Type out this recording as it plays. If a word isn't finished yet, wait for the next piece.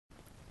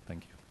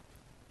Thank you.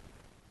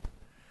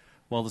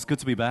 Well, it's good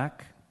to be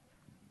back.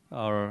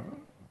 Our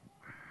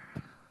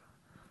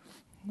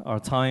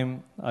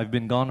time, I've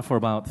been gone for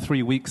about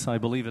 3 weeks, I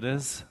believe it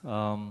is.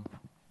 I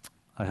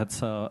had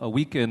a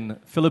week in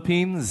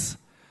Philippines,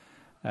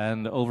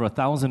 and over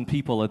 1,000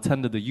 people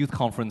attended the youth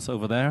conference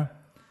over there.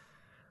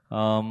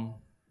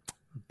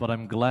 But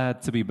I'm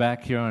glad to be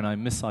back here, and I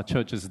miss our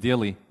churches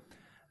dearly.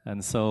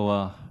 And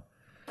so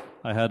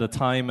I had a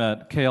time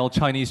at KL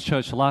Chinese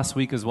Church last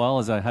week as well,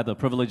 as I had the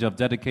privilege of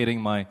dedicating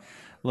my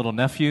little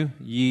nephew,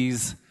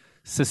 Yi's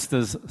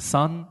sister's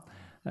son.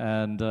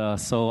 And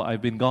so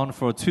I've been gone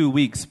for 2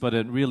 weeks, but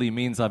it really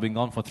means I've been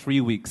gone for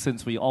 3 weeks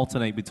since we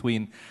alternate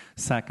between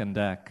SAC and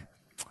DAC.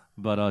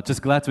 But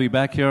just glad to be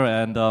back here.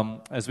 And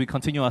as we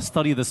continue our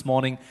study this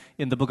morning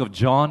in the book of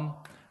John,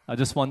 I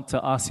just want to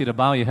ask you to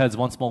bow your heads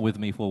once more with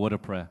me for a word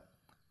of prayer.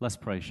 Let's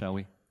pray, shall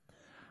we?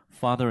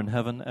 Father in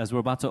heaven, as we're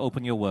about to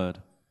open your word,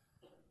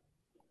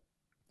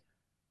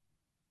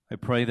 I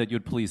pray that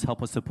you'd please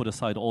help us to put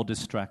aside all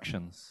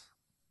distractions.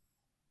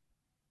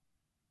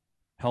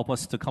 Help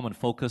us to come and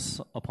focus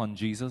upon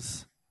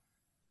Jesus.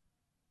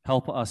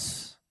 Help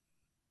us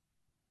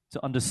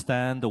to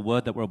understand the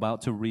word that we're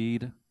about to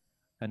read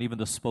and even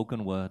the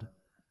spoken word.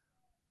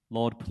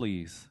 Lord,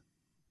 please,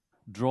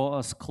 draw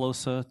us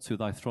closer to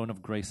thy throne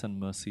of grace and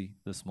mercy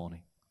this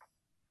morning,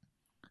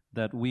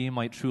 that we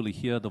might truly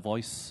hear the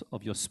voice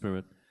of your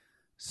Spirit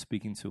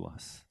speaking to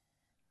us.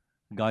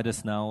 Guide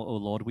us now, O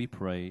Lord, we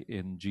pray,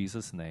 in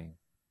Jesus' name.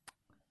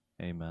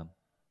 Amen.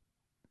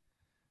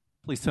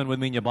 Please turn with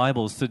me in your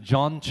Bibles to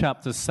John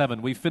chapter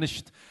 7. We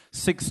finished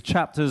 6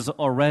 chapters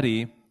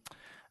already,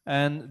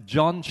 and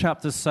John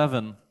chapter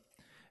 7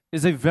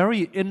 is a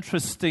very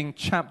interesting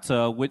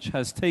chapter which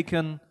has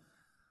taken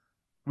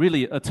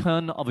really a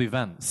turn of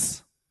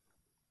events.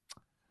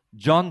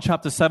 John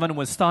chapter 7,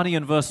 we're starting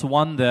in verse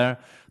 1 there.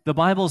 The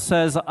Bible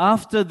says,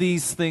 "After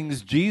these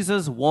things,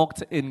 Jesus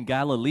walked in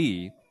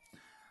Galilee,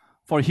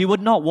 for he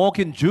would not walk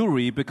in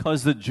Jewry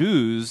because the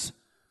Jews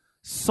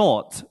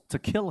sought to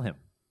kill him."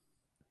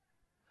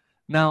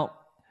 Now,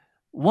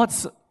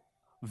 what's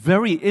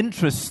very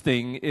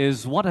interesting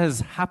is what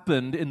has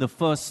happened in the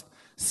first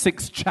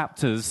 6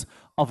 chapters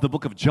of the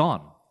book of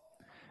John.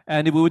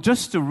 And if we were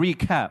just to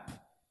recap,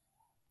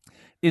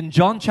 in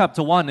John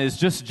chapter 1 is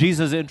just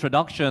Jesus'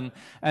 introduction,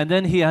 and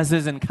then he has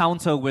his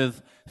encounter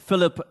with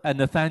Philip and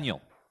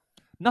Nathanael.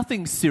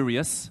 Nothing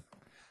serious,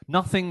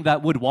 nothing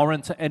that would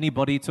warrant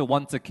anybody to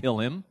want to kill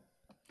him.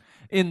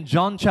 In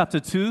John chapter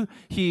 2,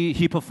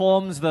 he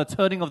performs the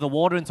turning of the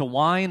water into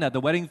wine at the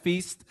wedding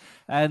feast,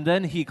 and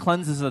then he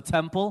cleanses the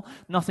temple.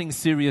 Nothing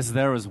serious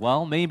there as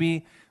well.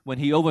 Maybe when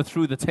he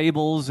overthrew the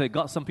tables, it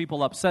got some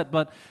people upset,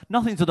 but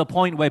nothing to the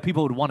point where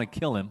people would want to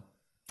kill him.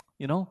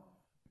 You know?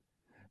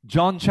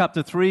 John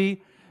chapter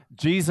 3,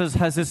 Jesus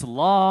has this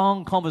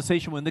long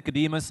conversation with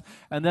Nicodemus,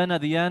 and then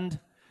at the end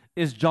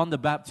is John the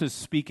Baptist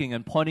speaking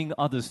and pointing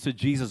others to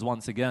Jesus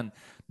once again.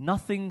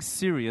 Nothing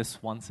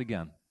serious once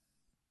again.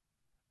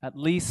 At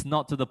least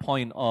not to the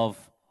point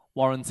of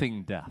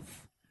warranting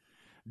death.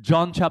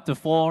 John chapter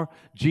 4,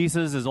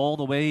 Jesus is all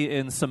the way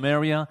in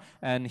Samaria,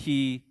 and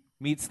he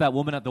meets that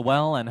woman at the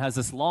well and has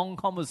this long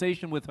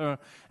conversation with her,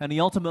 and he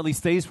ultimately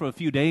stays for a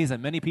few days,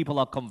 and many people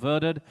are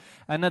converted.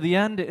 And at the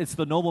end, it's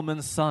the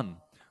nobleman's son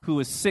who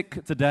is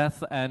sick to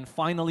death, and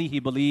finally he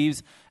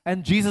believes,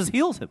 and Jesus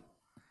heals him.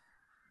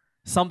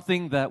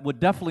 Something that would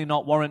definitely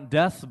not warrant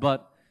death,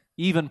 but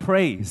even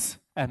praise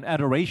and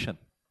adoration.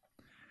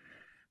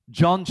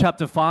 John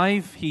chapter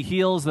 5, he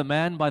heals the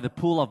man by the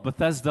pool of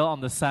Bethesda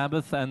on the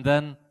Sabbath, and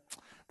then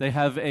they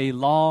have a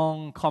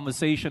long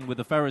conversation with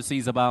the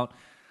Pharisees about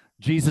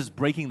Jesus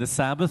breaking the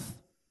Sabbath.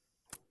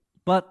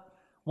 But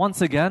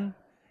once again,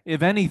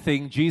 if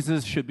anything,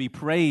 Jesus should be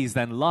praised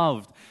and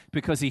loved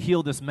because he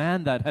healed this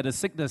man that had a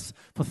sickness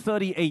for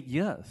 38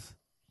 years.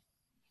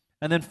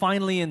 And then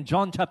finally in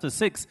John chapter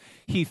 6,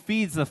 he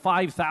feeds the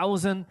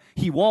 5,000.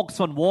 He walks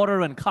on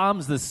water and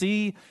calms the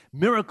sea.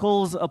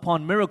 Miracles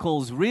upon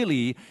miracles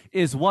really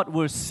is what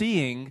we're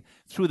seeing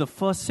through the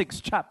first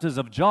 6 chapters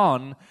of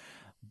John.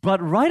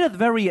 But right at the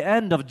very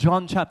end of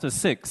John chapter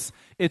 6,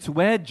 it's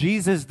where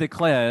Jesus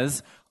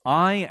declares,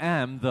 "I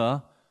am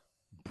the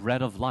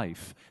bread of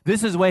life."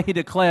 This is where he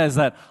declares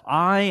that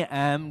I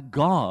am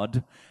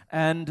God.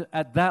 And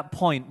at that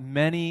point,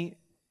 many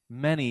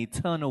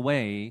turn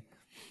away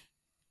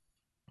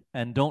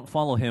and don't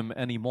follow him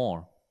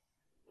anymore.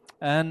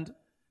 And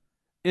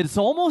it's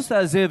almost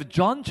as if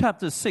John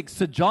chapter 6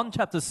 to John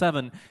chapter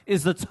 7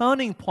 is the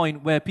turning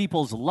point where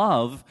people's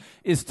love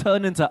is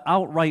turned into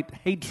outright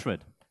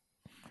hatred.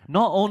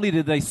 Not only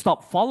did they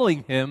stop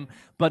following him,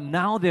 but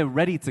now they're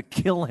ready to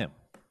kill him.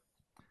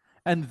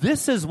 And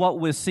this is what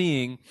we're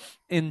seeing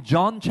in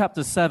John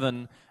chapter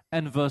 7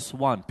 and verse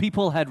 1.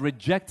 People had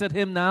rejected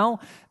him now,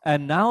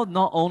 and now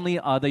not only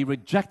are they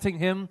rejecting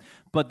him,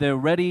 but they're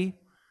ready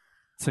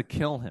to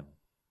kill him.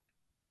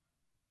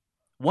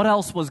 What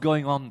else was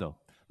going on though?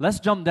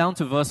 Let's jump down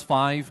to verse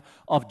 5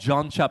 of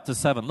John chapter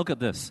 7. Look at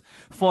this.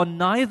 "For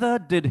neither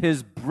did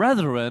his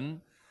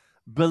brethren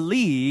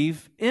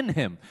believe in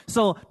him.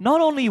 So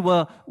not only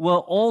were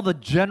all the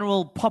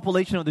general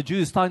population of the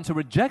Jews starting to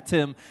reject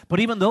him, but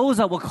even those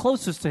that were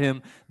closest to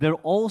him, they're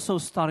also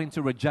starting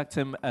to reject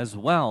him as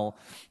well.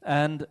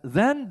 And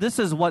then this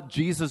is what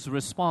Jesus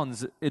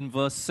responds in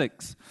verse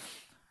 6.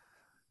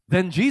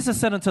 Then Jesus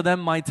said unto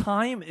them, My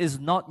time is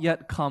not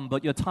yet come,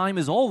 but your time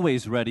is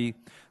always ready.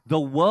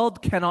 The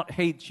world cannot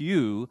hate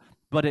you,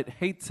 but it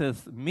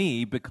hateth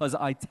me, because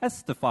I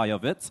testify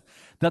of it,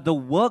 that the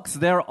works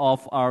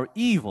thereof are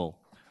evil.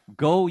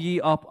 Go ye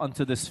up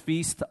unto this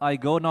feast. I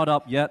go not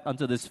up yet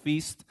unto this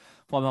feast,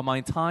 for my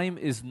time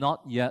is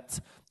not yet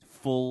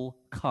full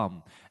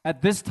come.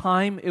 At this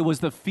time, it was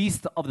the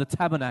Feast of the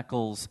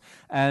Tabernacles,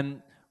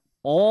 and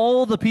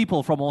all the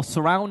people from all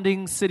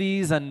surrounding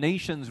cities and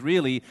nations,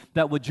 really,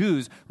 that were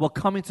Jews, were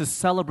coming to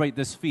celebrate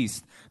this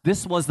feast.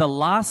 This was the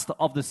last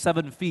of the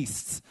 7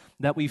 feasts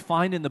that we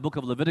find in the book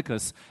of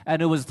Leviticus.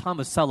 And it was a time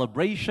of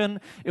celebration.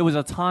 It was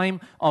a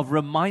time of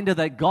reminder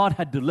that God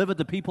had delivered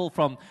the people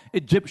from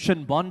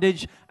Egyptian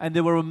bondage. And they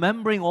were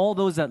remembering all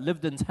those that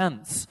lived in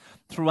tents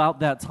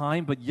throughout that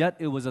time. But yet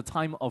it was a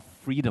time of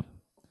freedom.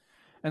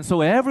 And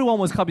so everyone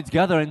was coming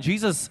together, and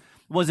Jesus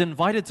was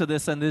invited to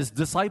this, and his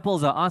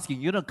disciples are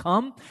asking, you to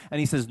come? And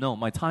he says, no,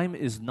 my time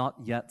is not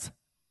yet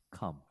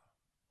come.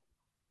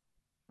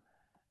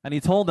 And he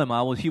told them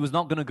he was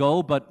not going to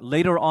go, but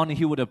later on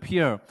he would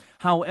appear.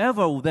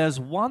 However, there's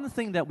one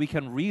thing that we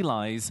can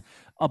realize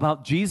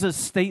about Jesus'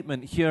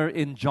 statement here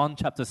in John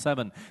chapter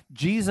 7.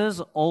 Jesus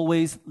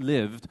always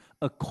lived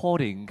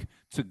according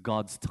to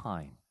God's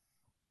time.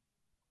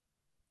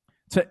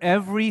 To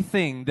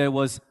everything there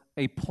was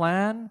a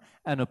plan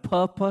and a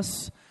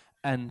purpose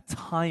and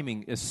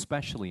timing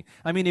especially.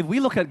 I mean, if we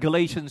look at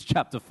Galatians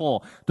chapter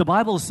 4, the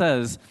Bible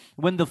says,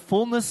 when the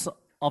fullness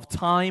of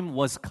time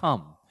was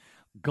come,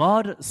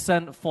 God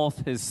sent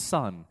forth his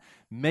Son,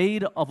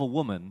 made of a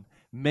woman,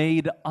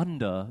 made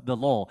under the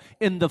law.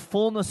 In the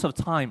fullness of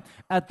time,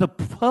 at the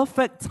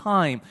perfect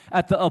time,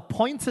 at the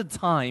appointed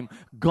time,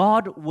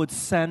 God would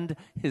send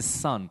his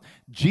Son.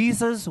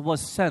 Jesus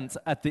was sent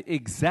at the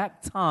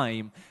exact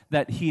time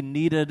that he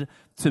needed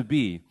to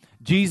be.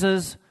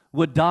 Jesus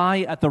would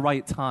die at the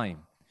right time.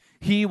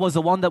 He was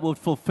the one that would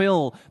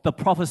fulfill the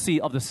prophecy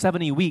of the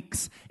 70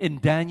 weeks in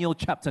Daniel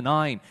chapter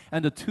 9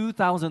 and the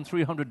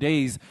 2,300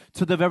 days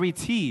to the very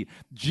T.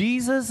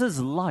 Jesus'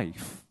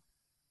 life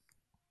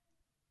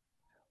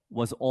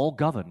was all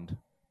governed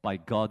by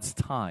God's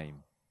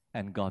time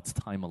and God's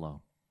time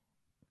alone.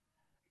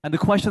 And the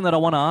question that I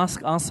want to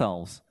ask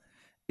ourselves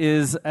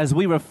is, as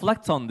we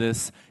reflect on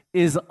this,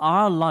 is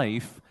our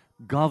life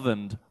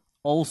governed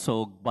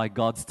also by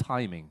God's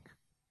timing?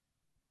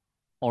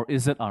 Or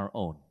is it our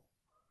own?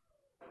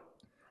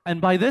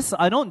 And by this,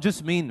 I don't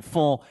just mean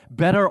for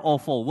better or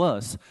for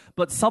worse,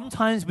 but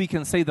sometimes we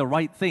can say the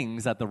right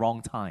things at the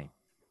wrong time.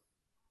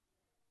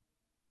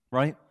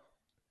 Right?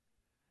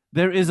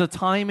 There is a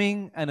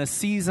timing and a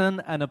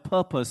season and a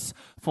purpose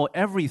for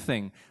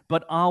everything,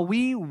 but are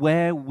we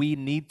where we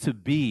need to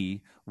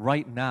be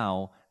right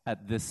now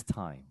at this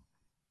time?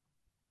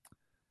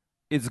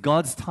 Is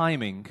God's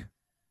timing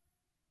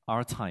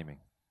our timing?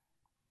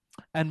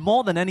 And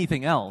more than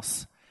anything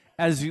else,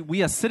 as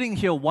we are sitting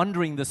here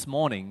wondering this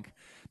morning,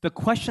 the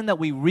question that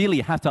we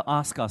really have to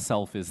ask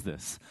ourselves is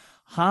this: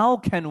 how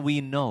can we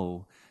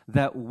know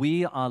that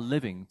we are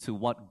living to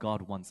what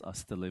God wants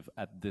us to live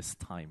at this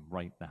time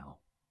right now?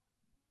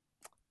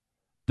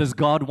 Does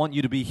God want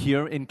you to be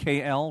here in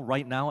KL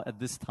right now at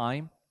this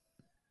time?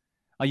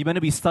 Are you going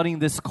to be studying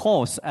this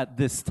course at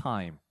this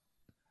time?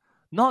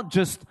 Not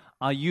just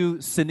are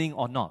you sinning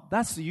or not.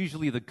 That's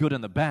usually the good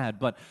and the bad,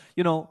 but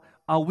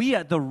are we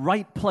at the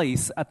right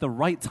place at the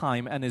right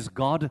time, and is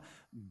God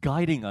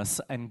guiding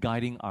us and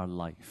guiding our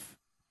life?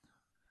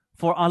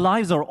 For our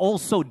lives are all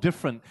so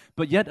different,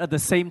 but yet at the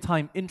same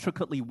time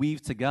intricately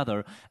weaved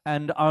together,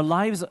 and our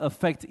lives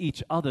affect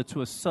each other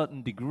to a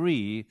certain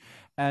degree,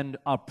 and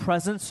our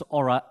presence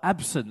or our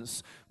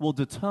absence will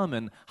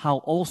determine how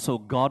also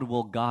God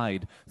will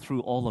guide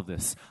through all of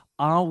this.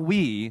 Are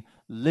we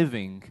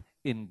living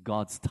in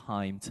God's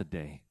time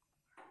today?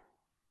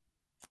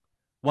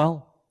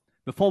 Well,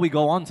 before we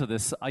go on to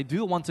this, I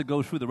do want to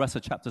go through the rest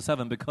of chapter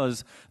 7,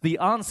 because the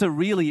answer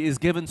really is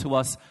given to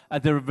us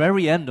at the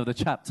very end of the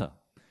chapter.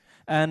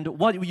 And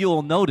what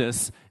you'll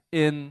notice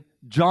in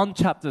John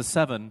chapter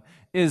 7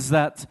 is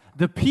that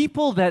the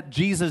people that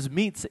Jesus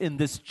meets in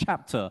this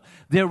chapter,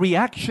 their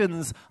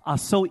reactions are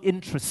so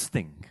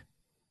interesting.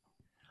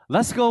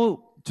 Let's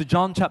go to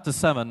John chapter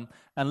 7,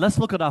 and let's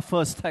look at our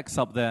first text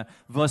up there,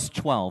 verse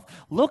 12.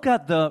 Look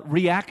at the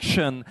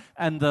reaction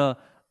and the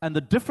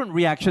different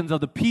reactions of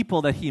the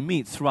people that he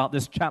meets throughout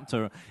this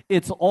chapter.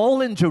 It's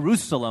all in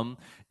Jerusalem.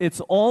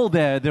 It's all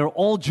there. They're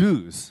all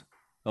Jews.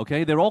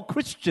 Okay? They're all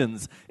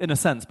Christians in a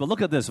sense. But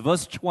look at this,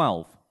 verse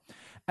 12.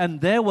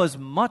 And there was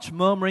much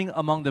murmuring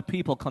among the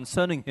people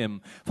concerning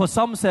him. For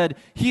some said,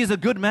 he is a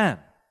good man.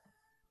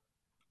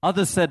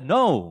 Others said,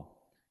 no,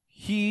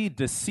 he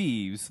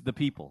deceives the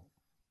people.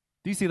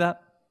 Do you see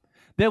that?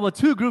 There were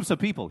two groups of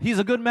people. He's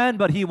a good man,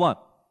 but he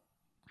what?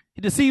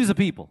 He deceives the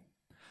people.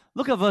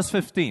 Look at verse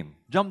 15.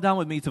 Jump down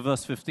with me to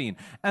verse 15.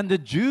 And the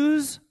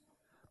Jews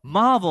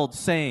marveled,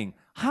 saying,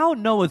 how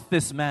knoweth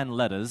this man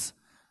letters,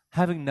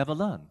 having never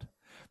learned?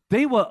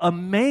 They were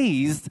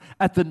amazed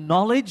at the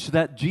knowledge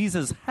that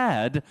Jesus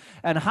had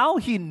and how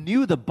he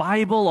knew the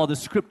Bible or the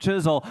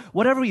scriptures or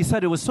whatever he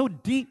said. It was so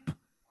deep.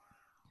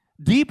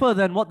 Deeper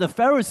than what the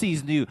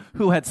Pharisees knew,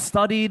 who had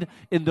studied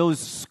in those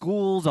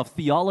schools of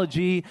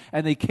theology,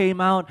 and they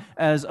came out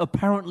as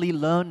apparently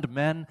learned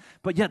men.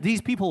 But yet these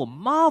people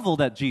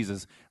marveled at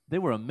Jesus. They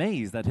were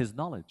amazed at his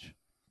knowledge.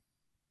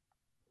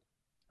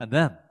 And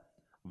then,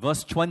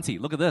 verse 20,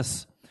 look at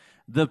this.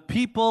 The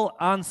people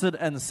answered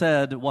and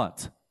said,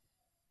 what?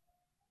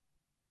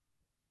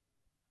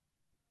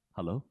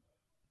 Hello?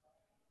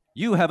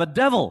 You have a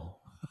devil.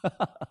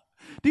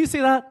 Do you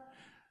see that?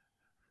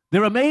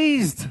 They're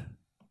amazed.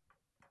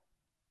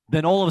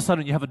 Then all of a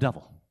sudden you have a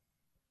devil.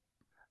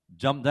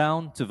 Jump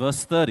down to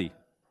verse 30.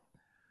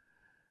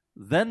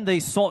 Then they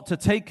sought to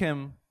take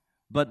him,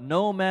 but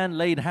no man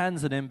laid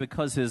hands on him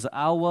because his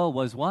hour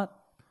was what?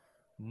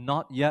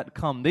 Not yet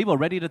come. They were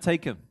ready to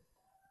take him.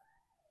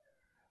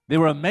 They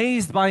were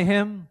amazed by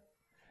him.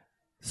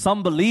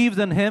 Some believed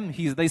in him.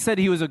 They said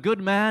he was a good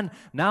man.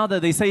 Now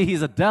that they say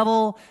he's a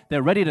devil,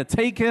 they're ready to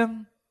take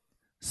him.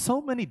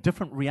 So many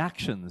different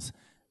reactions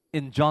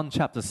in John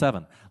chapter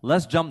 7.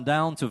 Let's jump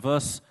down to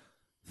verse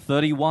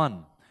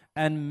 31.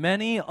 And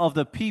many of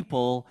the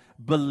people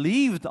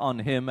believed on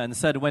him and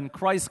said, when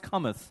Christ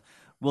cometh,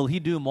 will he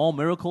do more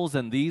miracles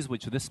than these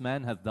which this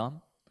man hath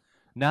done?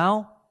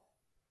 Now,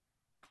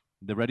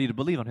 they're ready to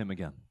believe on him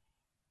again.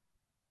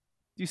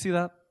 Do you see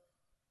that?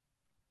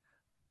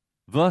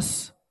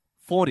 Verse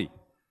 40.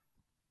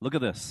 Look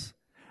at this.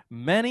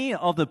 Many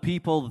of the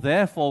people,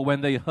 therefore,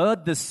 when they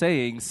heard this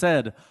saying,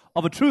 said,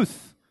 of a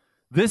truth,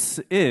 this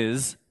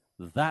is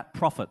that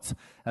prophet.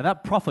 And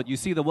that prophet, you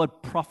see the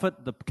word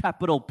prophet, the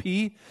capital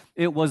P,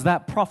 it was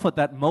that prophet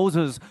that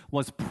Moses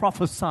was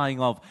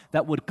prophesying of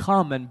that would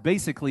come and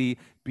basically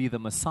be the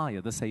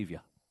Messiah, the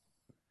Savior.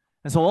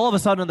 And so all of a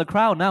sudden the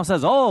crowd now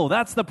says, oh,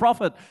 that's the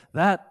prophet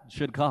that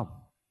should come.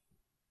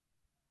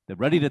 They're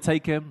ready to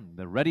take him.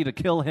 They're ready to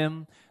kill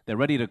him. They're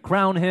ready to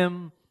crown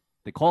him.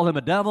 They call him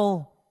a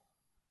devil.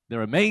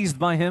 They're amazed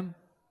by him.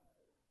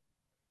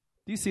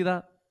 Do you see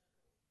that?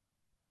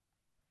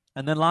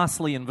 And then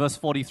lastly, in verse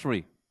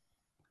 43,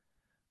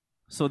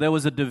 so there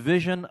was a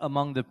division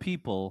among the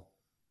people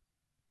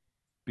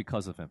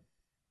because of him.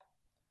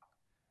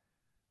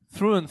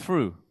 Through and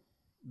through,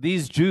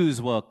 these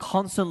Jews were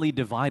constantly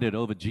divided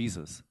over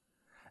Jesus.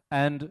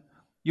 And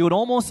you would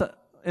almost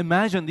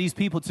imagine these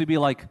people to be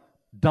like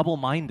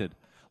double-minded.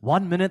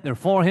 One minute they're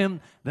for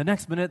him, the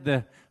next minute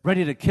they're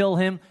ready to kill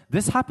him.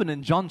 This happened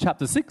in John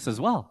chapter 6 as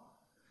well.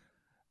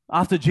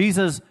 After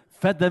Jesus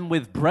fed them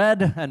with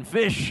bread and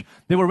fish,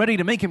 they were ready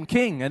to make him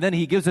king. And then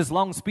he gives this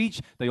long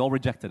speech. They all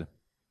rejected him.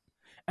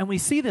 And we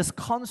see this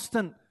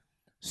constant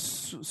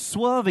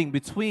swerving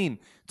between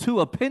two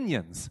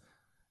opinions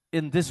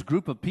in this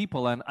group of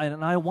people. And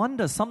I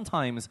wonder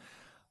sometimes,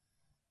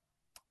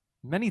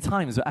 many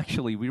times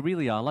actually, we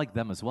really are like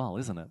them as well,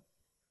 isn't it?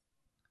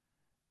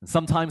 And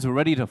sometimes we're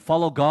ready to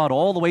follow God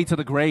all the way to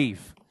the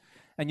grave.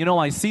 And you know,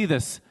 I see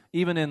this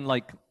even in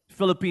like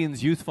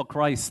Philippines Youth for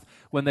Christ,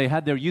 when they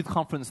had their youth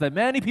conference, that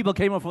many people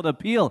came up for the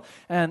appeal,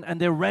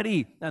 and they're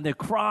ready, and they're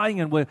crying,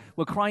 and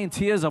we're crying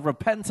tears of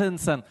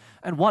repentance and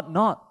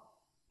whatnot.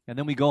 And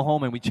then we go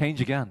home and we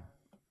change again.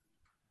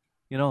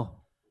 You know.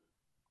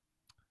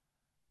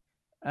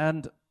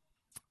 And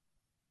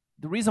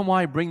the reason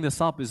why I bring this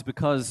up is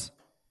because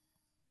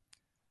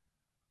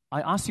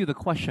I ask you the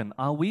question,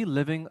 are we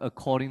living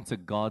according to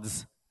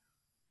God's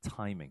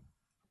timing?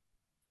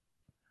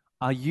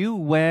 Are you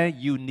where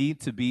you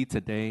need to be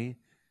today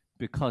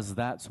because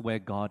that's where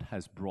God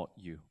has brought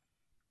you?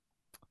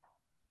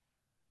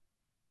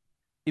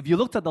 If you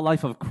looked at the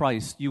life of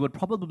Christ, you would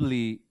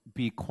probably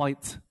be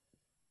quite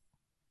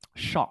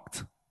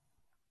shocked.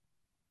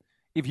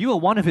 If you were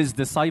one of his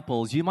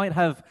disciples, you might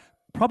have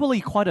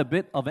probably quite a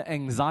bit of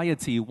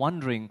anxiety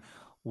wondering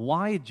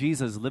why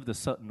Jesus lived a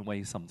certain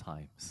way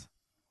sometimes.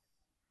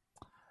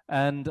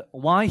 And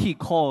why he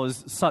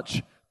caused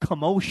such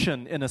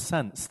commotion, in a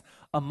sense,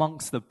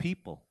 amongst the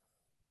people.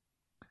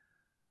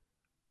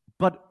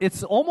 But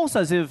it's almost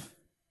as if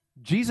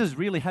Jesus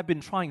really had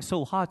been trying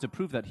so hard to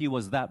prove that he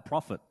was that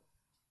prophet,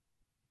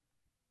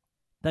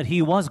 that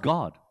he was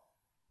God,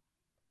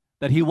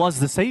 that he was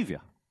the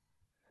Savior.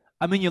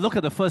 I mean, you look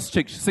at the first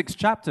six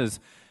chapters,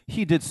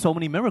 he did so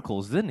many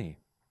miracles, didn't he?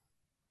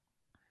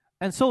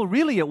 And so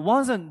really it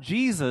wasn't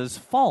Jesus'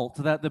 fault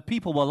that the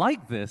people were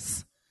like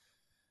this,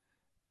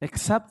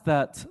 except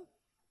that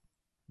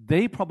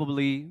they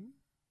probably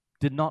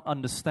did not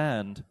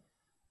understand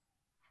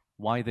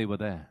why they were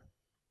there.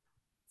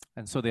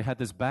 And so they had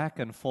this back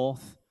and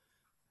forth,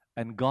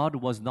 and God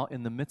was not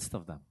in the midst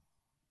of them.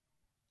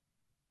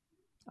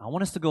 I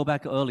want us to go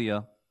back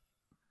earlier,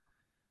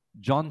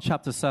 John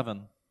chapter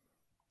 7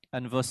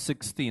 and verse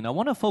 16. I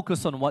want to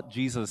focus on what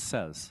Jesus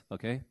says,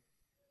 okay?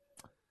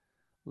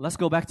 Let's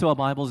go back to our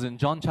Bibles in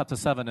John chapter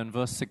 7 and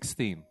verse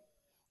 16.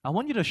 I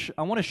want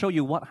to show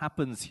you what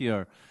happens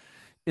here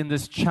in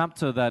this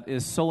chapter that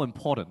is so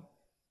important.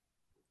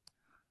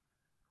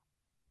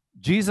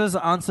 Jesus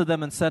answered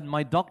them and said,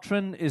 "My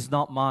doctrine is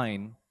not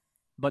mine,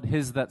 but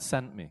his that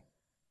sent me.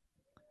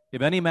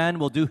 If any man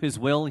will do his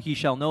will, he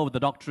shall know of the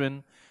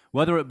doctrine,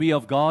 whether it be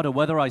of God or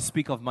whether I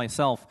speak of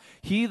myself.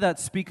 He that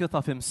speaketh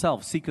of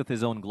himself seeketh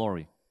his own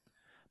glory.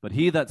 But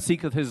he that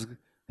seeketh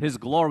his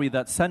glory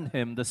that sent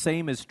him, the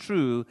same is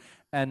true,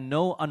 and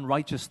no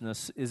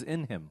unrighteousness is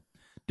in him.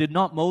 Did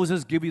not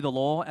Moses give you the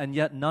law, and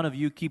yet none of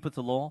you keepeth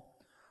the law?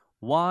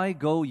 Why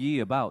go ye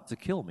about to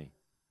kill me?"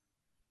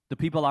 The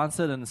people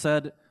answered and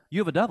said, "You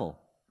have a devil.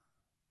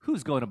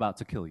 Who's going about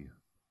to kill you?"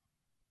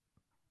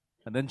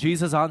 And then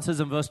Jesus answers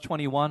in verse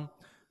 21,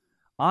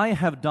 "I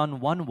have done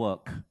one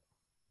work,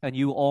 and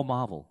you all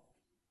marvel.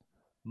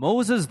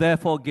 Moses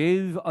therefore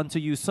gave unto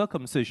you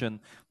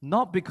circumcision,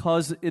 not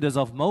because it is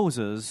of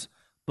Moses,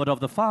 but of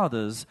the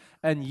fathers,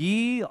 and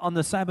ye on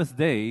the Sabbath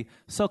day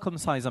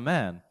circumcise a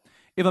man.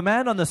 If a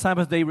man on the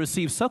Sabbath day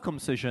receives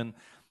circumcision,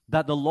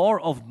 that the law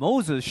of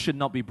Moses should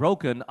not be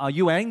broken, are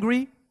you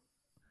angry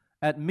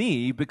at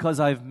me because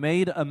I've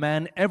made a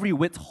man every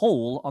whit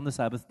whole on the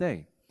Sabbath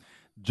day?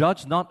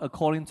 Judge not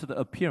according to the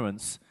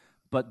appearance,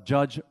 but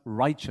judge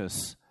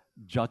righteous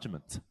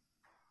judgment."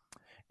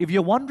 If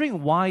you're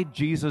wondering why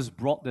Jesus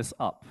brought this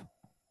up,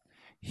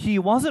 he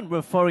wasn't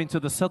referring to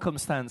the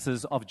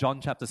circumstances of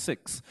John chapter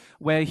 6,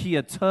 where he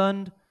had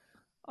fed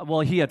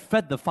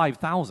the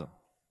 5,000.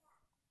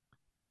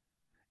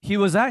 He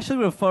was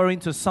actually referring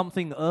to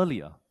something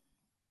earlier.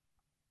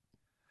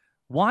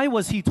 Why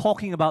was he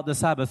talking about the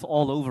Sabbath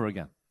all over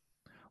again?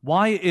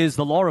 Why is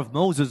the law of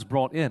Moses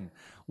brought in?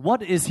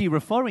 What is he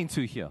referring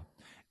to here?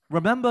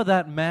 Remember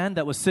that man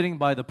that was sitting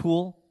by the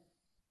pool?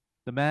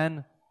 The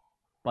man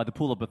by the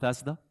pool of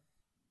Bethesda?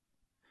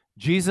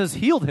 Jesus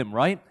healed him,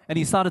 right? And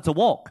he started to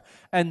walk.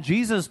 And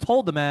Jesus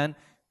told the man,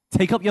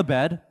 "Take up your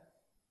bed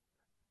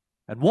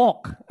and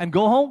walk and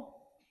go home."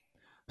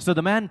 So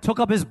the man took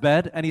up his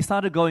bed and he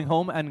started going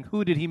home. And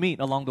who did he meet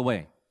along the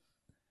way?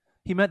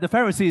 He met the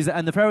Pharisees,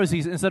 and the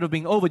Pharisees, instead of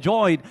being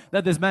overjoyed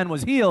that this man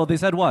was healed, they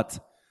said, "What?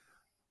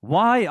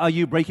 Why are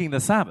you breaking the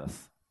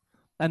Sabbath?"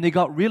 And they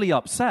got really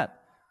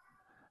upset.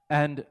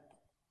 And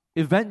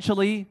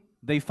eventually,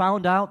 they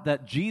found out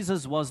that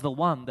Jesus was the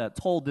one that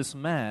told this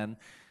man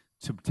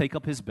to take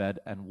up his bed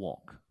and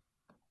walk.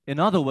 In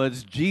other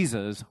words,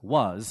 Jesus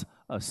was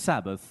a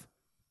Sabbath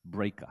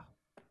breaker.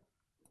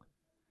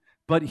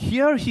 But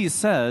here he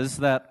says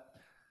that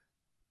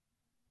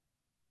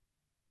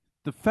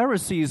the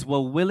Pharisees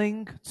were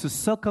willing to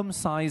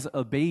circumcise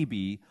a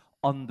baby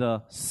on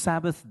the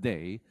Sabbath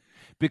day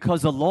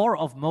because the law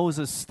of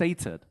Moses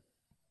stated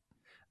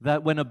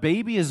that when a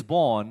baby is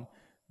born,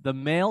 the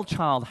male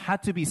child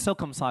had to be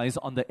circumcised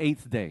on the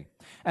 8th day.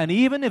 And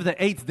even if the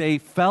 8th day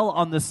fell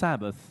on the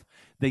Sabbath,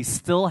 they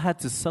still had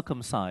to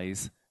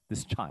circumcise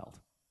this child.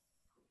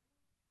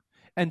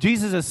 And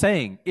Jesus is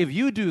saying, if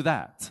you do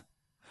that,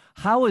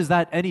 how is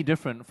that any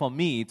different for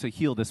me to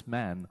heal this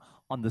man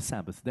on the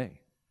Sabbath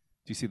day?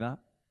 Do you see that?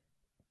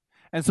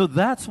 And so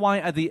that's why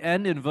at the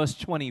end in verse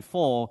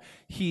 24,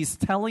 he's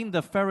telling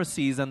the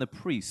Pharisees and the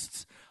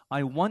priests,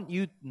 "I want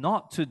you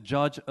not to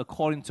judge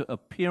according to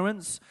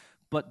appearance,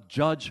 but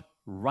judge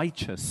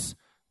righteous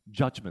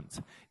judgment."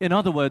 In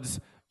other words,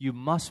 you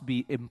must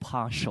be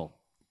impartial.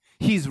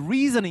 He's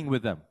reasoning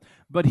with them,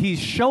 but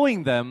he's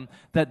showing them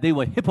that they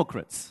were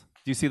hypocrites.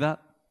 Do you see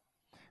that?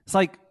 It's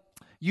like,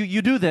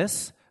 you do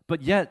this,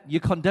 but yet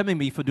you're condemning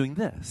me for doing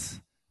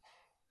this.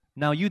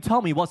 Now you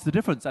tell me what's the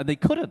difference, and they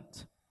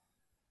couldn't.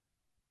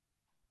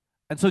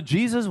 And so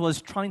Jesus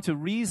was trying to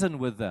reason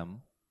with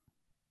them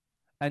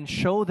and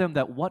show them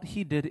that what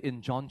he did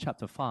in John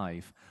chapter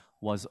 5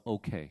 was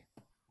okay.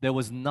 There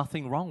was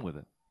nothing wrong with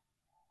it.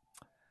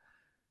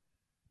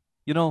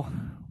 You know,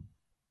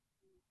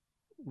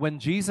 when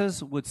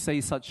Jesus would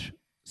say such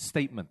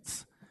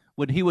statements,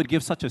 when he would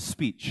give such a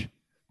speech,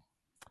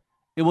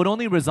 it would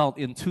only result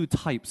in two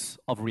types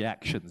of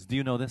reactions. Do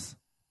you know this?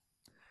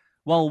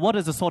 Well, what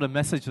is the sort of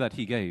message that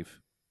he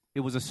gave? It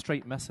was a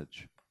straight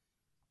message.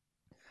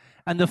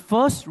 And the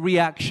first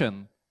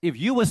reaction, if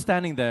you were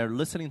standing there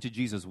listening to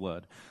Jesus'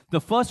 word,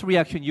 the first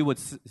reaction you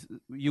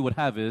would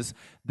have is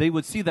they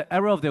would see the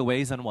error of their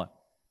ways and what?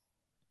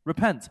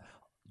 Repent.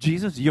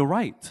 Jesus, you're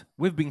right.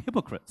 We've been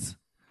hypocrites.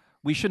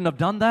 We shouldn't have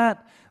done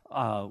that.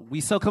 We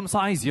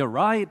circumcised, you're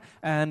right.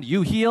 And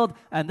you healed,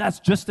 and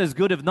that's just as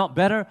good, if not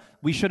better.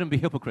 We shouldn't be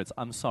hypocrites.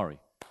 I'm sorry.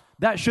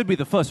 That should be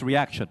the first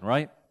reaction,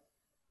 right?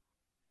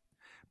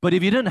 But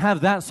if you didn't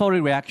have that sort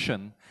of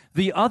reaction,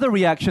 the other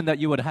reaction that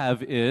you would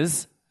have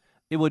is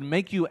it would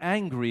make you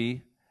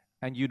angry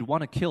and you'd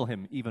want to kill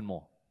him even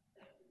more.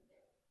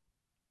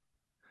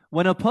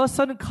 When a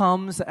person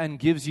comes and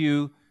gives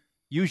you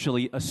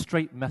usually a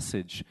straight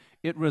message,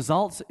 it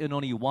results in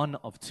only one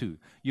of two.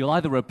 You'll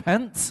either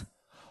repent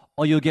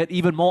or you'll get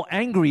even more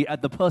angry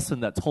at the person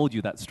that told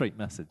you that straight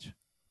message.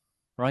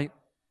 Right?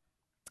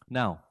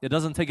 Now, it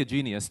doesn't take a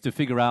genius to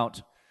figure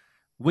out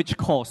which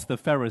course the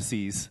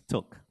Pharisees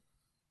took.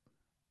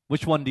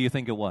 Which one do you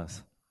think it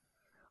was?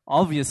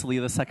 Obviously,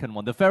 the second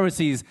one. The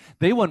Pharisees,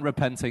 they weren't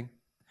repenting.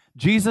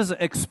 Jesus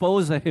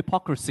exposed their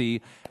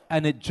hypocrisy,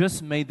 and it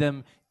just made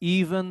them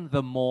even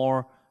the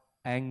more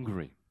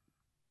angry.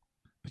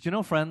 But you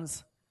know,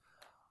 friends,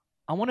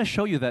 I want to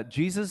show you that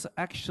Jesus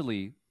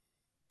actually,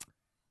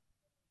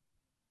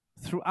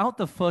 throughout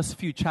the first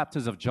few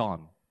chapters of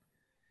John,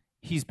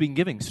 he's been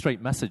giving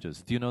straight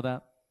messages. Do you know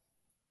that?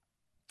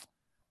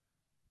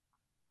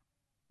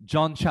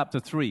 John chapter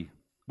 3.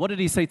 What did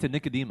he say to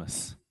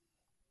Nicodemus?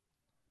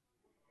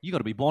 You got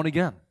to be born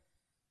again.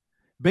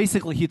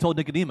 Basically, he told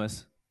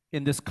Nicodemus,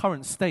 in this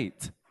current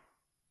state,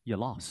 you're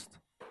lost.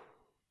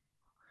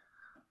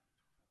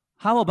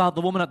 How about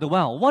the woman at the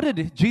well? What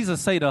did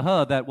Jesus say to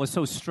her that was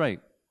so straight?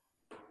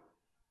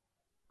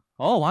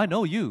 Oh, I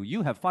know you.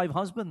 You have 5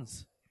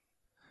 husbands.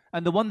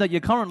 And the one that you're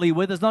currently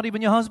with is not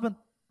even your husband.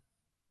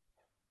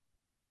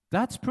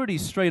 That's pretty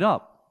straight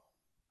up,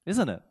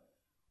 isn't it?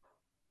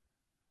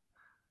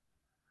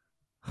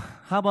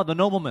 How about the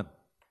nobleman?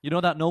 You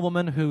know that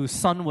nobleman whose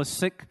son was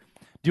sick?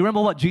 Do you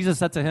remember what Jesus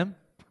said to him?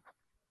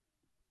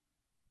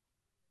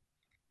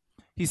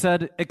 He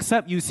said,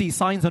 except you see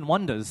signs and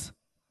wonders,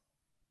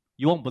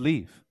 you won't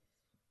believe.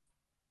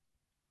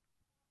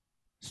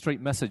 Straight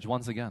message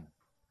once again.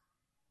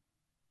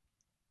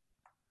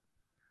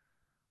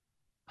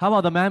 How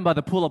about the man by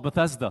the pool of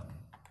Bethesda?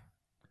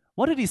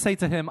 What did he say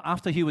to him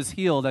after he was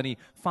healed and he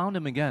found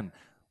him again?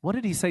 What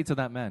did he say to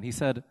that man? He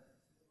said,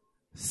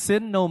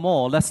 sin no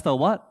more, lest the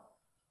what?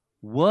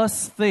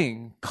 Worst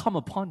thing come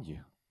upon you.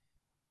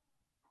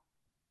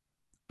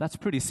 That's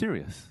pretty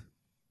serious,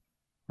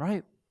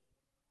 right?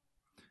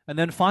 And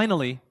then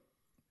finally,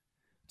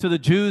 to the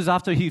Jews,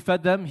 after he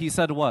fed them, he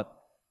said what?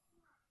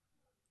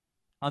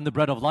 I'm the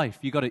bread of life.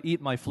 You got to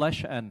eat my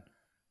flesh and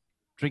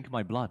drink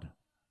my blood.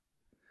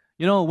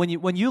 You know,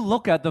 when you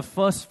look at the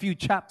first few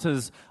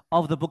chapters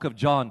of the book of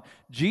John,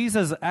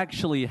 Jesus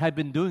actually had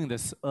been doing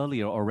this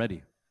earlier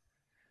already.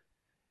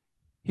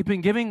 He'd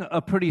been giving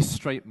a pretty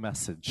straight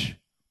message.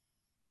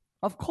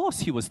 Of course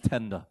he was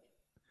tender.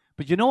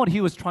 But you know what he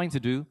was trying to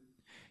do?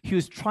 He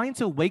was trying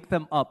to wake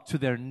them up to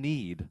their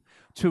need,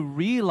 to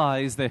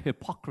realize their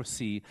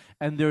hypocrisy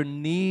and their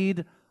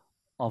need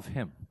of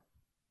him.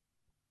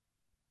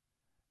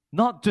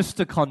 Not just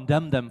to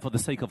condemn them for the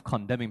sake of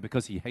condemning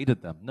because he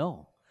hated them,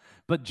 no.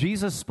 But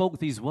Jesus spoke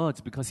these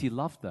words because he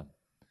loved them.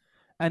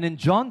 And in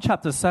John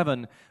chapter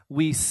 7,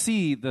 we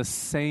see the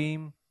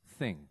same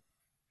thing.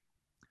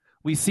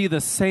 We see the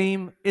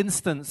same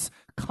instance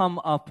come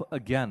up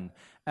again.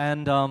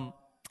 And,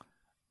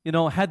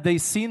 had they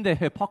seen their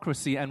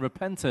hypocrisy and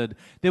repented,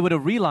 they would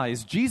have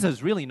realized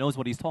Jesus really knows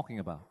what he's talking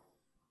about.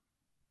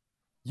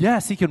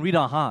 Yes, he can read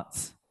our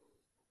hearts.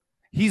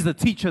 He's the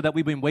teacher that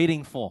we've been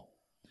waiting for.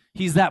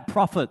 He's that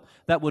prophet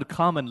that would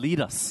come and lead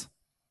us.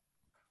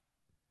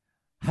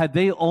 Had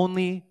they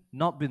only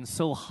not been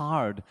so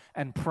hard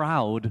and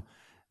proud,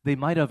 they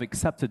might have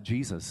accepted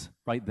Jesus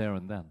right there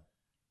and then.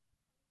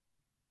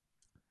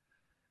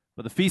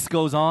 But the feast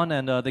goes on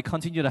and they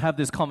continue to have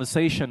this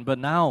conversation. But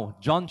now,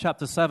 John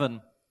chapter 7,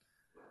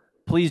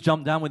 please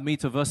jump down with me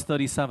to verse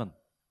 37.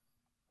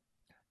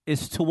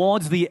 It's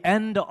towards the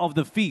end of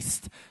the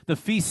feast. The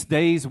feast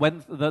days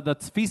went, the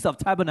Feast of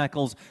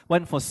Tabernacles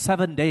went for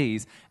 7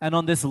 days. And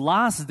on this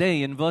last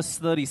day in verse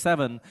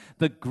 37,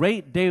 the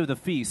great day of the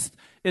feast,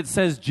 it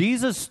says,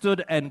 Jesus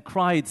stood and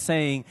cried,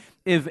 saying,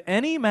 if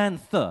any man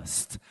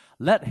thirst,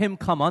 let him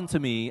come unto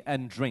me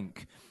and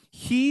drink.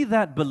 He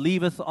that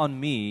believeth on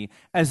me,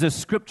 as the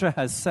scripture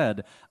has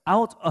said,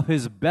 out of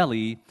his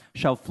belly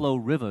shall flow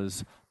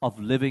rivers of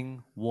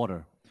living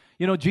water.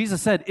 You know,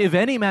 Jesus said, if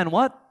any man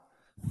what?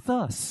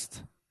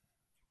 Thirst.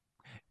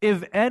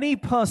 If any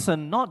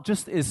person not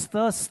just is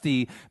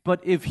thirsty, but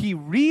if he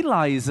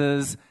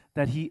realizes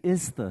that he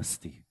is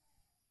thirsty,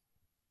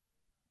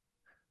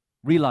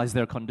 realize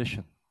their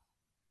condition.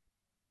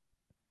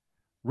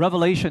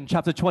 Revelation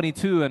chapter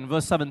 22 and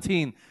verse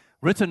 17,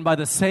 written by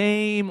the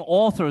same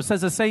author,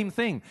 says the same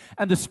thing.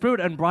 And the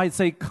Spirit and bride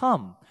say,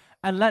 come.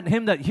 And let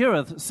him that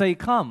heareth say,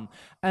 come.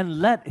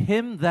 And let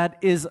him that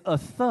is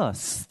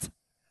athirst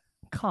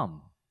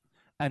come.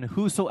 And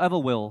whosoever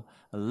will,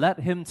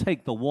 let him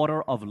take the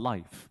water of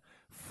life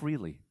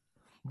freely.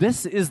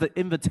 This is the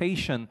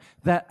invitation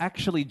that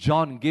actually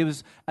John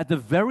gives at the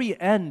very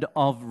end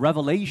of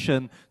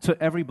Revelation to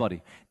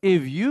everybody.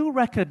 If you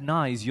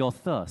recognize your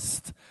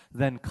thirst,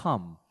 then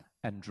come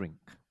and drink.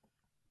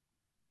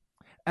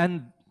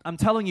 And I'm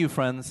telling you,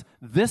 friends,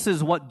 this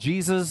is what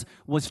Jesus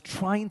was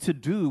trying to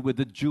do with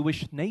the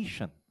Jewish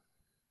nation.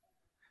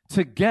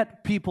 To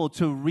get people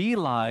to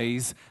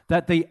realize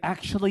that they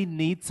actually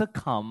need to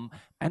come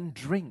and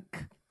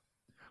drink.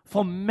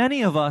 For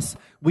many of us,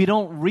 we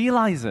don't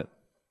realize it.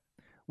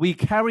 We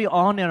carry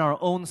on in our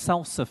own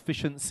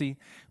self-sufficiency.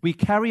 We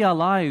carry our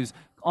lives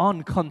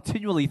on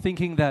continually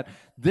thinking that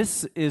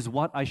this is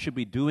what I should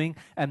be doing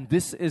and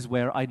this is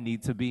where I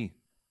need to be.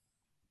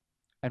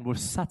 And we're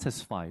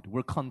satisfied,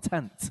 we're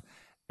content,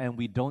 and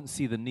we don't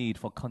see the need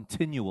for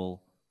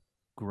continual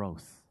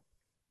growth.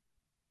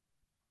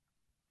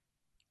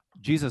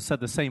 Jesus said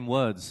the same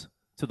words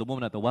to the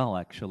woman at the well,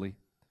 actually.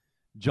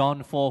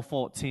 John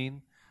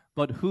 4:14,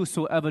 but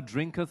whosoever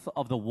drinketh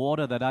of the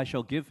water that I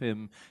shall give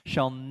him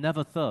shall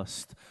never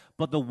thirst,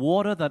 but the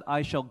water that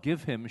I shall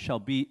give him shall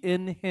be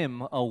in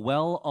him a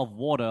well of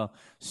water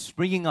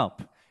springing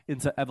up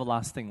into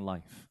everlasting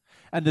life.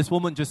 And this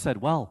woman just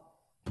said, well,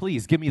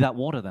 please give me that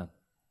water then.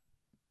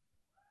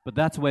 But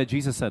that's where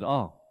Jesus said,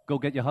 oh, go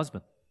get your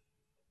husband.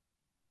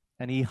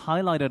 And he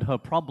highlighted her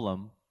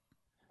problem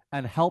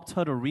and helped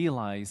her to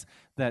realize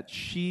that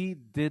she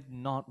did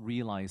not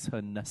realize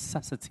her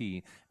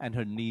necessity and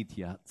her need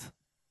yet.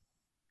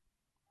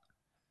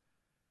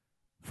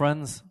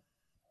 Friends,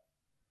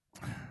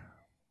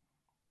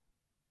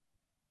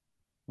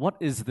 what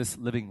is this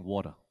living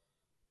water?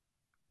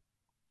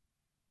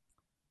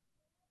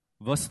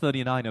 Verse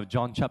 39 of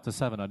John chapter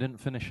 7, I didn't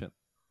finish it.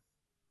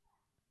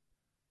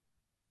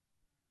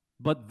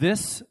 But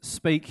this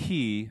spake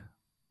he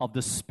of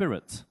the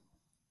Spirit,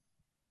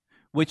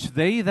 which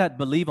they that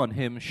believe on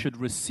him should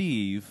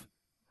receive,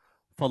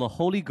 for the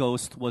Holy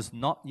Ghost was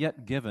not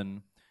yet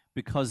given,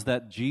 because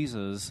that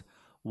Jesus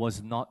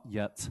was not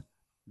yet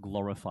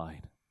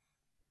glorified.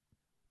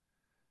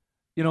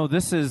 You know,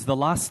 this is the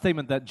last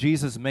statement that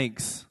Jesus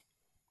makes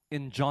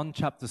in John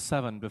chapter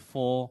 7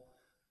 before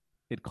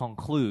it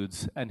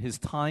concludes, and his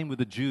time with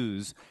the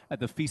Jews at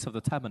the Feast of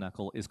the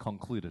Tabernacle is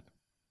concluded.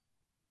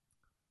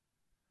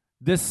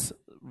 This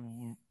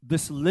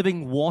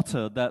living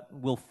water that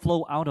will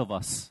flow out of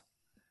us,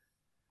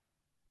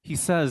 he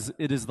says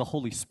it is the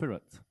Holy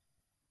Spirit.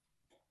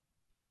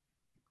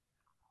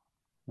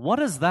 What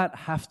does that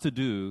have to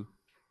do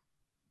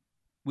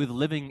with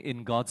living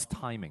in God's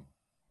timing?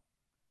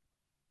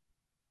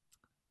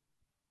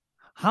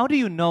 How do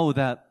you know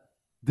that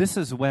this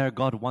is where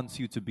God wants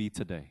you to be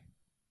today?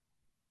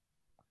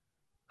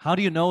 How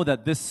do you know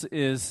that this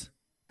is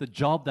the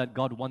job that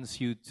God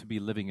wants you to be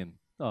living in,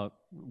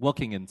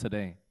 working in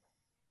today?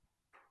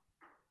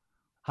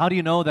 How do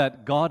you know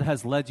that God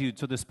has led you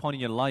to this point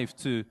in your life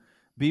to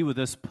be with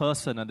this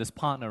person and this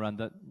partner, and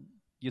that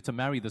you're to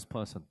marry this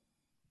person?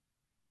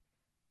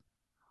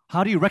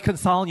 How do you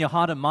reconcile in your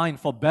heart and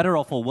mind, for better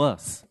or for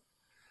worse,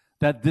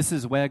 that this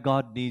is where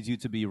God needs you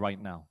to be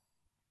right now?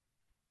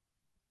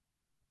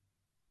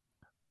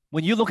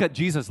 When you look at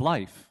Jesus'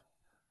 life,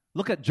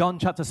 look at John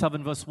chapter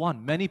 7 verse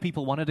 1. Many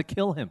people wanted to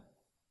kill him.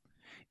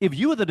 If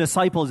you were the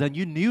disciples and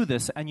you knew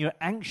this and you're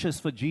anxious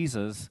for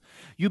Jesus,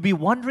 you'd be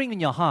wondering in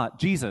your heart,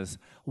 Jesus,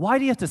 why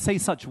do you have to say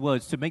such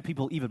words to make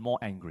people even more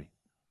angry?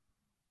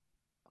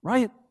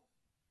 Right?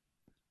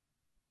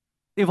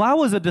 If I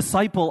was a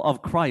disciple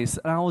of Christ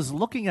and I was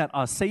looking at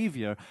our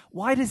Savior,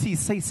 why does he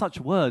say such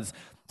words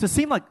to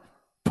seem like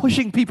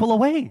pushing people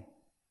away?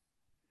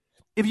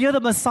 If you're the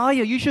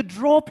Messiah, you should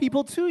draw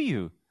people to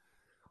you.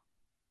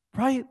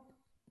 Right?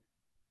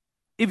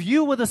 If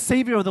you were the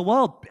Savior of the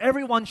world,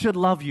 everyone should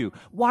love you.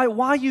 Why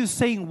are you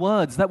saying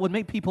words that would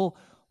make people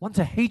want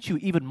to hate you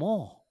even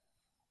more?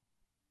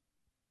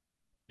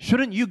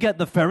 Shouldn't you get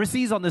the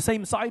Pharisees on the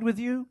same side with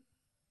you?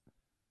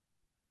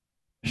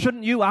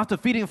 Shouldn't you, after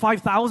feeding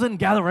 5,000,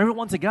 gather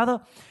everyone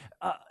together?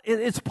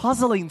 It's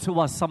puzzling to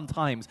us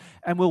sometimes,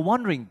 and we're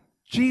wondering,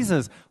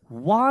 Jesus,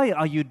 why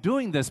are you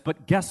doing this?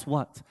 But guess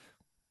what?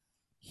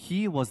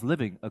 He was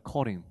living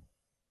according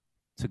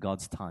to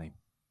God's time.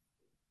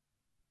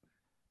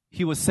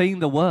 He was saying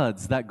the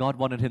words that God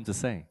wanted him to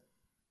say.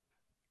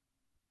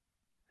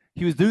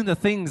 He was doing the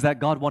things that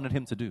God wanted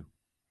him to do.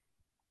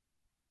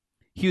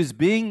 He was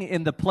being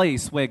in the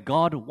place where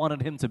God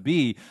wanted him to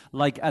be,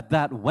 like at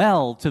that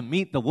well to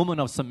meet the woman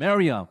of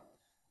Samaria.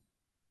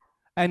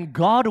 And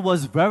God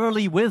was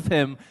verily with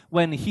him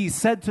when he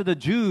said to the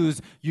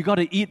Jews, you got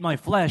to eat my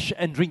flesh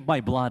and drink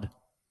my blood.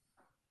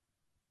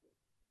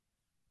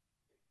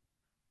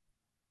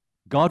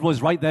 God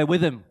was right there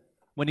with him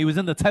when he was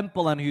in the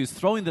temple and he was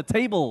throwing the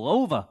table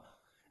over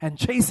and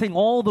chasing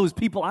all those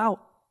people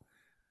out.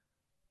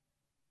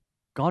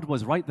 God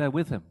was right there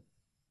with him.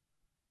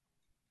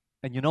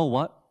 And you know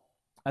what?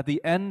 At the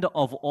end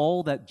of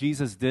all that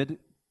Jesus did,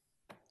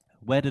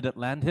 where did it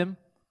land him?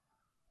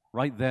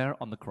 Right there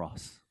on the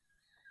cross.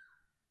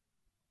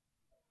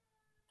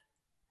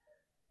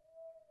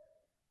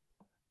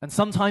 And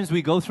sometimes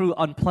we go through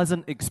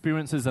unpleasant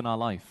experiences in our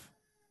life.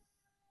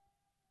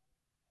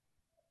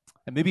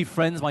 And maybe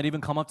friends might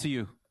even come up to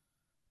you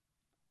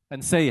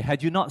and say,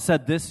 had you not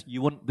said this,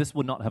 this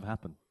would not have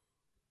happened.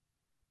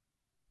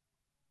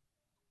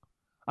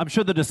 I'm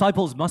sure the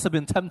disciples must have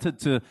been tempted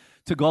to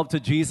go up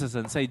to Jesus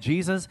and say,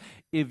 Jesus,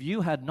 if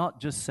you had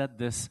not just said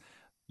this,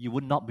 you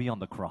would not be on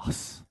the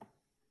cross.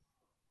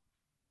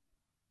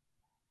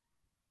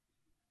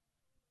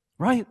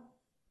 Right?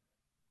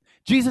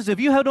 Jesus, if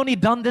you had only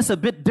done this a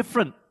bit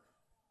different,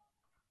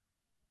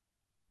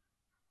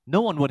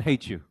 no one would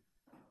hate you.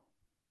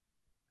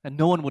 And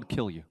no one would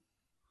kill you.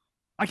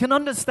 I can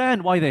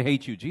understand why they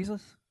hate you,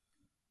 Jesus.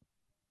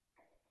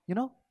 You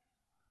know?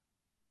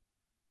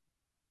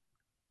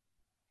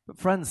 But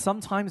friends,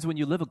 sometimes when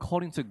you live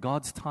according to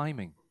God's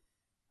timing,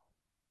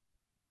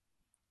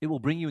 it will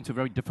bring you into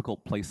very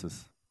difficult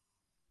places.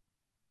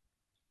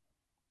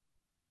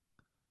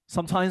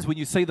 Sometimes when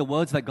you say the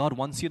words that God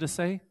wants you to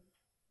say,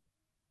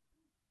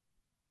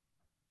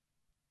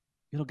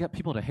 it'll get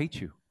people to hate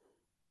you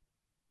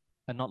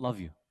and not love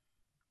you.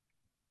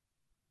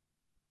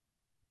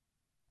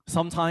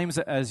 Sometimes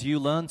as you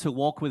learn to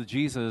walk with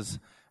Jesus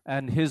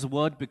and His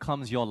word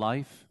becomes your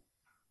life,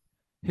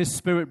 His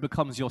Spirit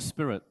becomes your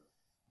spirit,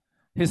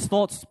 His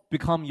thoughts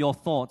become your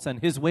thoughts, and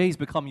His ways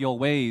become your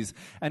ways,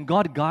 and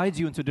God guides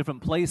you into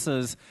different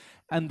places,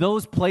 and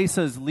those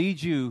places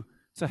lead you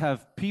to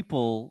have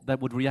people that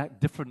would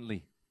react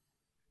differently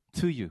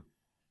to you.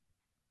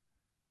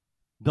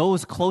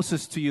 Those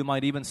closest to you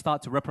might even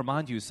start to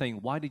reprimand you,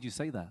 saying, "Why did you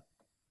say that?"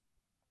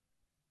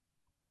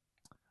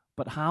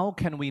 But how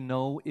can we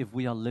know if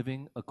we are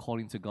living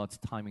according to God's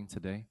timing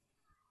today?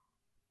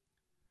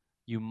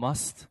 You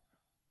must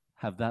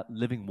have that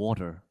living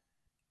water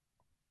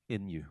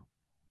in you.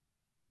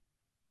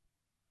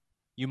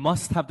 You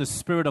must have the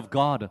Spirit of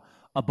God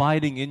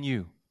abiding in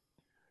you.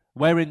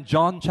 Where in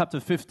John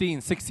chapter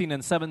 15, 16,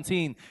 and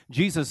 17,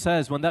 Jesus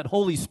says, when that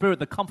Holy Spirit,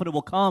 the Comforter,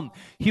 will come,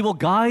 He will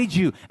guide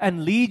you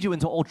and lead you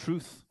into all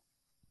truth.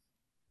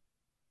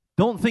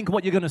 Don't think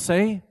what you're going to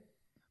say.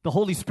 The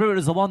Holy Spirit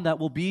is the one that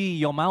will be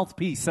your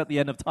mouthpiece at the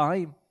end of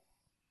time.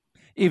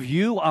 If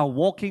you are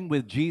walking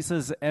with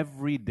Jesus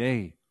every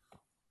day,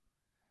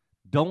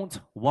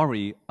 don't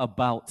worry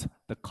about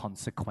the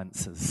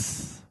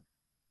consequences.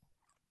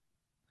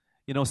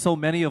 You know, so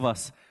many of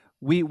us,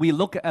 we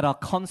look at our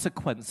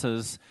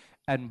consequences,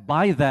 and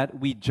by that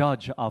we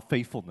judge our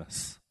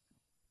faithfulness.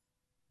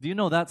 Do you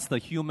know that's the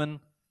human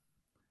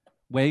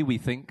way we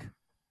think?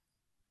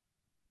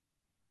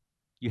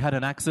 You had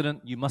an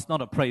accident, you must not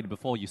have prayed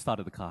before you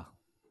started the car.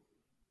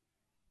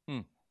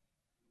 You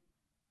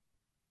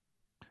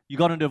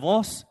got a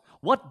divorce,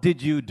 what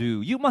did you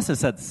do? You must have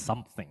said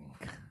something.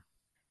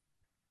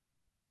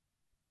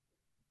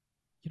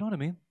 You know what I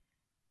mean?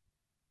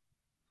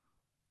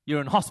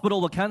 You're in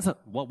hospital with cancer,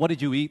 what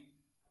did you eat?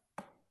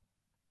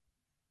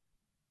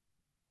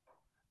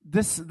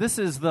 This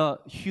is the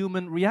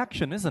human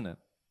reaction, isn't it?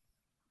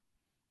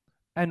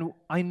 And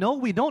I know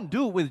we don't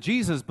do it with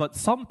Jesus, but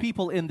some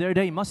people in their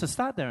day must have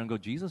sat there and go,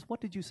 "Jesus, what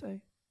did you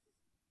say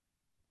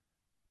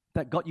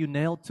that got you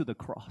nailed to the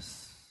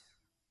cross?"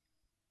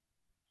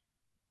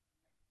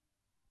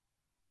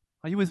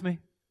 Are you with me?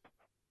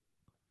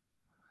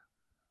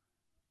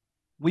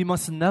 We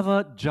must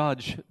never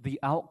judge the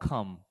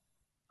outcome,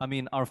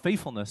 our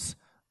faithfulness,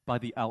 by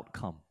the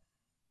outcome.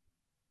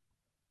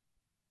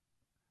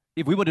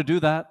 If we were to do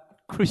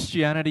that,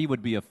 Christianity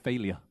would be a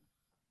failure.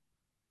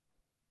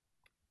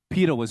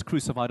 Peter was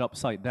crucified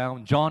upside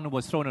down. John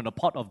was thrown in a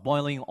pot of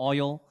boiling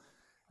oil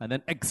and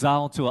then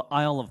exiled to an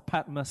Isle of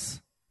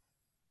Patmos.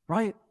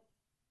 Right?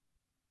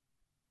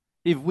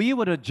 If we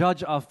were to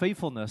judge our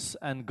faithfulness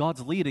and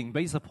God's leading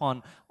based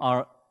upon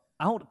our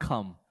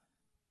outcome,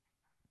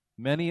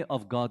 many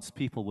of God's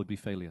people would be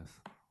failures.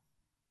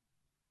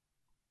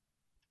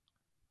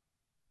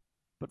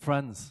 But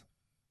friends,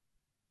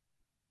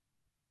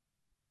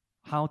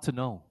 how to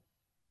know?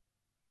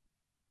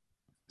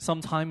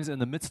 Sometimes in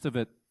the midst of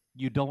it,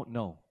 you don't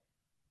know,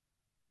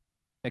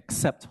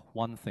 except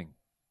one thing.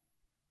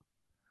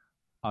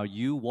 Are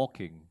you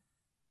walking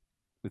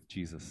with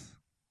Jesus?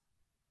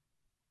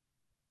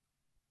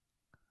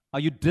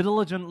 Are you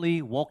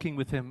diligently walking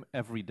with Him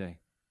every day?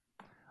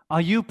 Are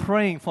you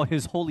praying for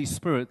His Holy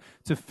Spirit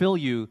to fill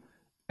you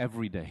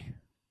every day?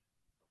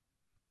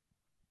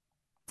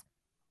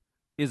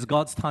 Is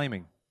God's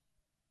timing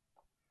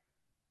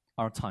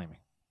our timing?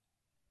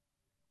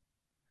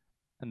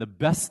 And the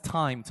best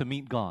time to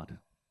meet God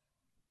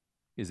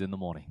is in the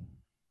morning,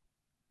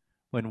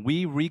 when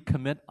we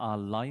recommit our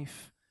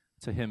life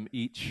to Him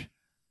each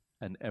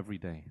and every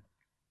day.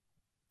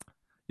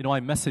 You know, I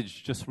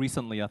messaged just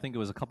recently, I think it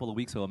was a couple of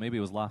weeks ago, maybe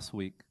it was last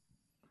week,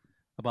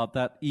 about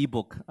that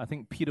ebook. I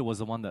think Peter was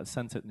the one that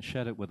sent it and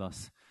shared it with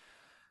us.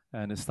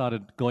 And it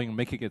started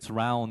making its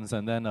rounds.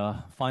 And then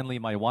finally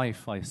my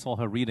wife, I saw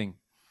her reading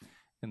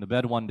in the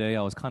bed one day.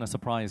 I was kind of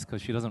surprised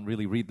because she doesn't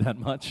really read that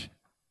much.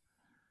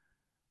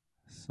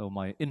 So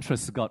my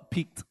interest got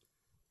piqued.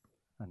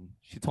 And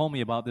she told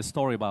me about this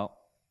story, about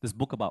this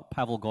book about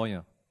Pavel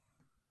Goya.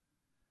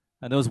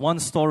 And there was one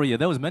story,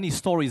 there was many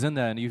stories in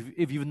there, and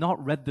if you've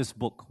not read this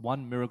book,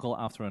 One Miracle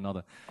After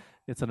Another,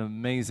 it's an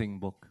amazing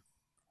book.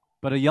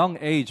 But at a young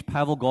age,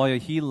 Pavel Goya,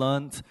 he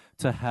learned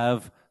to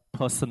have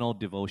personal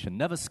devotion,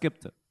 never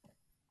skipped it,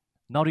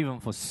 not even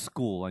for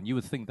school, and you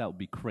would think that would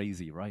be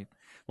crazy, right?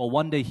 Well,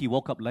 one day he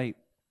woke up late,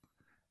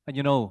 and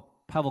you know,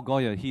 Pavel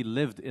Goya, he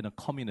lived in a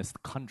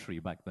communist country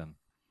back then.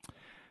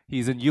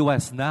 He's in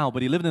U.S. now,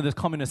 but he lived in this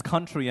communist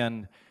country,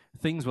 and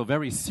things were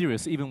very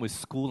serious, even with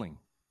schooling.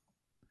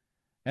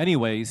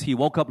 Anyways, he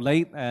woke up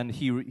late, and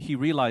he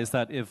realized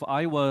that if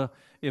I were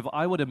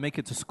to make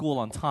it to school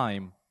on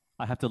time,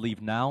 I have to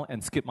leave now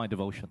and skip my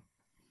devotion.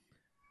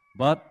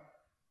 But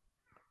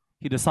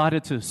he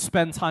decided to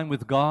spend time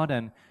with God,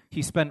 and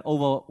he spent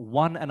over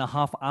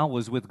 1.5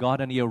 hours with God,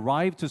 and he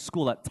arrived to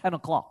school at 10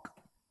 o'clock.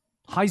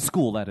 High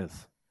school, that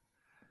is.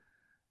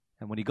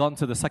 And when he got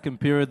into the second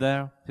period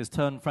there, his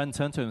friend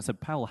turned to him and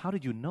said, "Pavel, how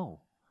did you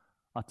know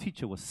our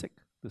teacher was sick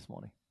this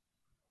morning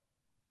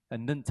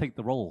and didn't take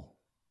the roll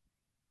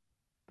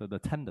the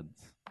tendons.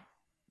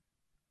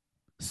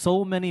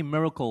 So many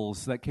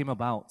miracles that came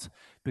about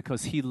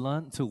because he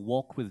learned to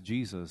walk with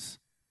Jesus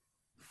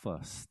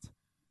first.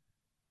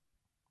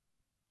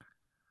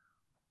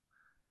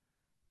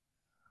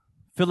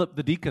 Philip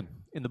the deacon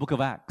in the book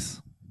of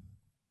Acts.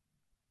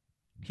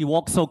 He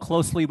walked so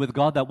closely with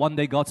God that one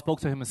day God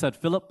spoke to him and said,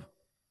 Philip,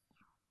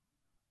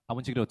 I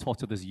want you to go talk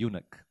to this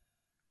eunuch.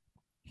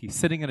 He's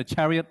sitting in a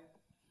chariot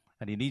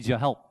and he needs your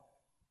help.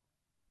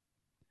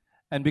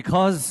 And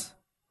because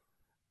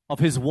of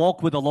his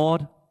walk with the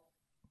Lord,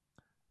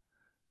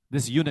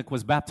 this eunuch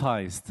was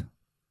baptized.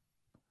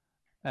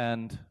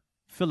 And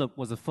Philip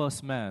was the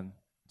first man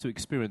to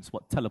experience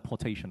what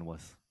teleportation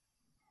was.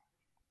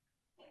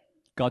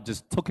 God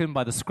just took him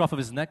by the scruff of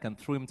his neck and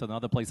threw him to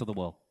another place of the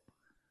world.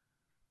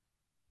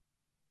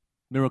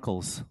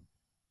 Miracles.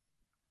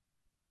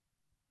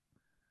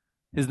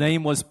 His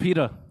name was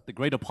Peter, the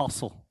great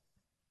apostle.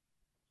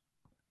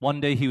 One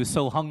day he was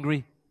so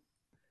hungry,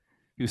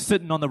 he was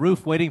sitting on the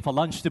roof waiting for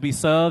lunch to be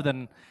served,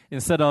 and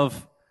instead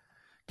of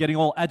getting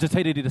all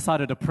agitated, he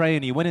decided to pray,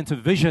 and he went into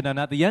vision, and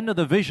at the end of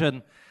the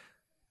vision,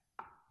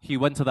 he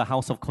went to the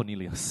house of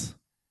Cornelius.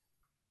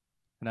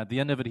 And at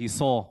the end of it, he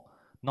saw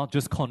not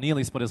just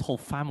Cornelius, but his whole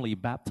family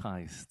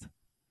baptized,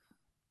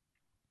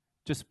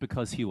 just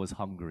because he was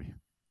hungry.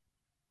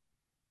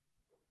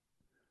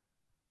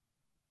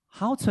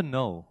 How to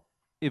know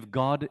if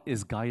God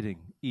is guiding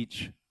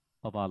each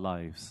of our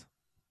lives?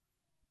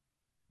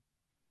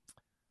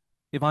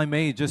 If I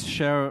may just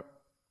share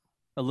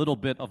a little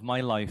bit of my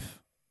life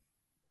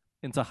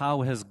into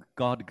how has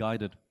God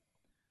guided.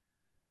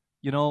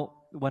 You know,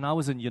 when I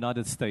was in the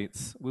United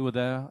States,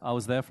 I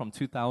was there from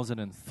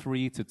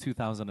 2003 to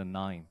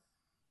 2009.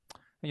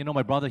 And you know,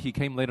 my brother, he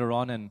came later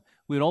on, and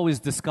we'd always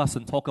discuss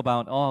and talk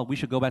about, oh, we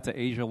should go back to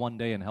Asia one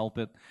day and help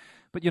it.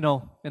 But you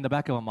know, in the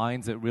back of our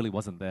minds, it really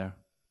wasn't there.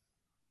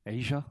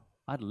 Asia?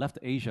 I'd left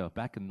Asia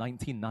back in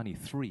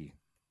 1993.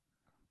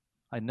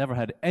 I never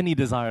had any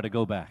desire to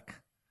go back.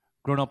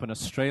 Grown up in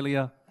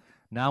Australia,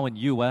 now in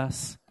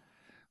US.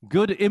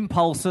 Good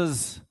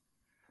impulses,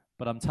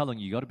 but I'm telling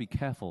you, you got to be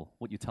careful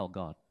what you tell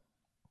God.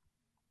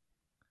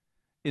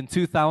 In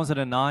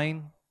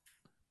 2009,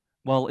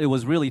 well, it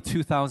was really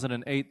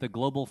 2008, the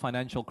global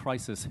financial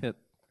crisis hit.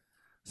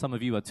 Some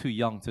of you are too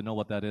young to know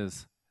what that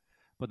is.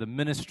 But the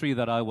ministry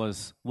that I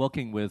was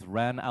working with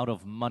ran out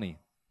of money.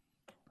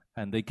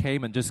 And they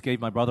came and just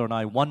gave my brother and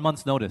I 1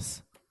 month's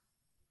notice.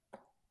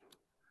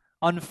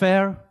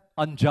 Unfair,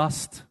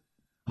 unjust,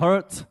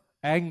 hurt,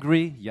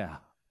 angry, yeah.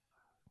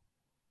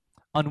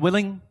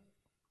 Unwilling,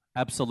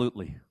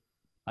 absolutely.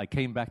 I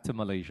came back to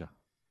Malaysia.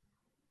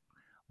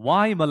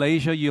 Why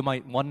Malaysia, you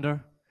might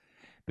wonder?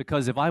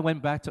 Because if I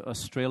went back to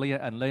Australia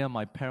and lay on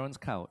my parents'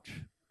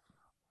 couch,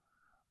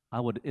 I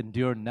would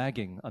endure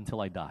nagging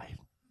until I died.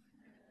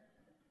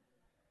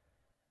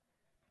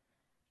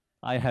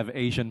 I have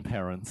Asian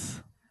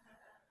parents.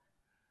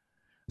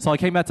 So I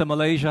came back to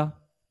Malaysia.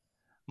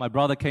 My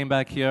brother came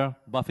back here.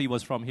 Buffy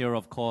was from here,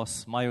 of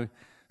course. My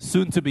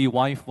soon-to-be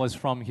wife was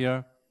from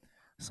here.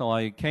 So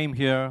I came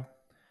here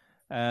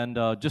and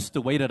just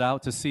to wait it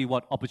out to see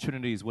what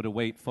opportunities would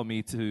await for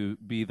me to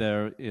be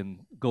there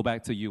go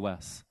back to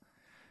U.S.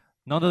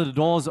 None of the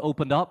doors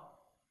opened up.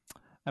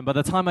 And by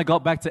the time I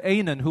got back to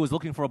Ainan, who was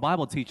looking for a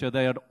Bible teacher,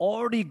 they had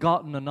already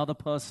gotten another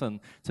person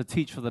to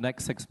teach for the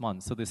next 6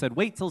 months. So they said,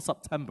 wait till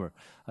September.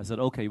 I said,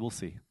 okay, we'll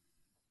see.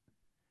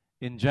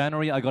 In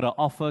January, I got an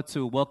offer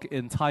to work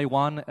in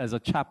Taiwan as a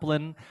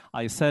chaplain.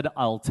 I said,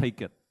 I'll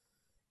take it.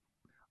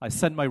 I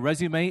sent my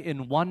resume.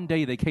 In one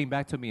day, they came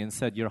back to me and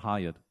said, you're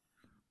hired.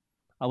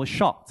 I was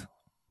shocked.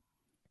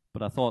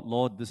 But I thought,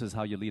 Lord, this is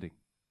how you're leading.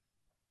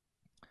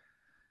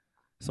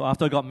 So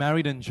after I got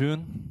married in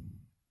June,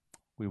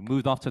 we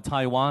moved off to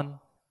Taiwan.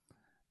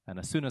 And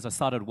as soon as I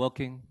started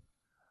working,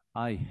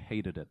 I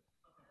hated it.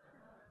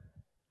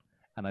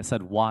 And I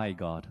said, why,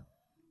 God?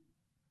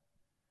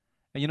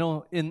 And you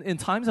know, in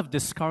times of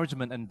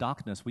discouragement and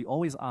darkness, we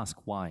always ask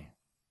why.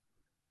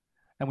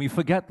 And we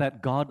forget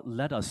that God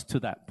led us to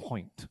that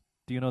point.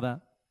 Do you know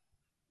that?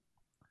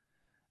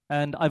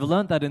 And I've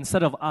learned that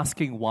instead of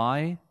asking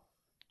why,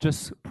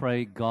 just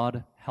pray,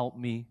 God, help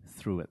me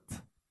through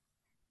it.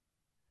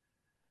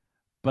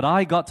 But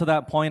I got to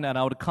that point, and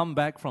I would come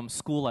back from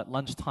school at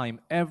lunchtime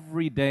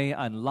every day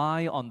and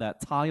lie on that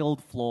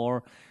tiled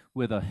floor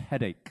with a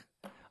headache.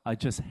 I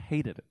just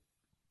hated it.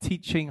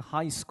 Teaching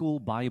high school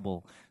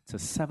Bible to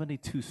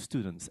 72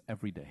 students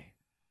every day.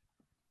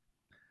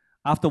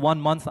 After 1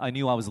 month, I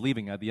knew I was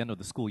leaving at the end of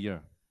the school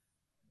year.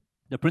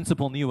 The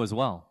principal knew as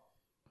well.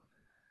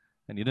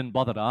 And he didn't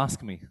bother to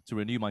ask me to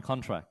renew my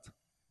contract.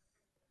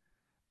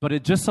 But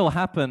it just so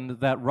happened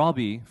that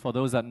Robbie, for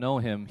those that know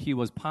him, he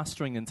was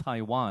pastoring in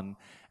Taiwan,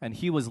 and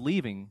he was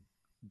leaving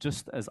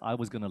just as I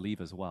was going to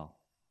leave as well.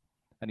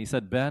 And he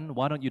said, Ben,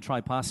 why don't you try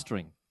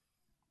pastoring?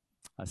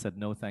 I said,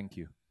 no, thank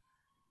you.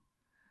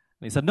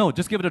 And he said, no,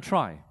 just give it a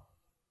try.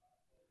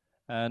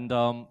 And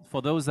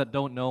for those that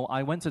don't know,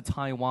 I went to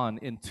Taiwan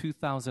in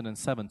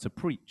 2007 to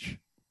preach.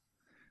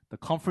 The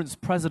conference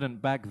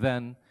president back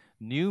then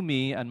knew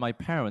me and my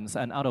parents,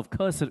 and out of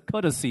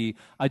courtesy,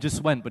 I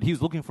just went. But he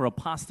was looking for a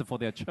pastor for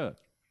their church.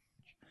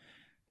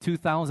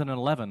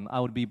 2011, I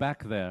would be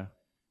back there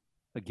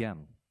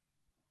again.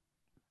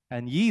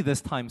 And Yi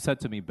this time said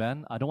to me,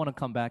 Ben, I don't want to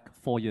come back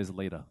 4 years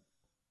later.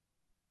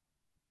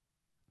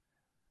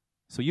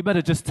 So you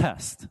better just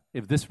test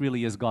if this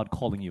really is God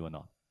calling you or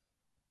not.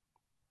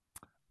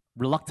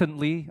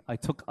 Reluctantly, I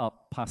took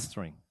up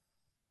pastoring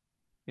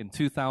in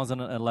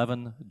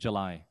 2011,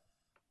 July.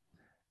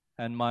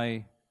 And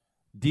my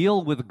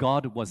deal with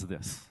God was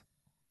this.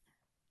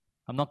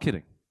 I'm not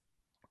kidding.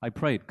 I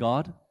prayed,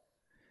 God,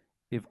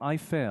 if I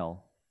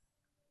fail,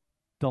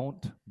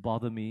 don't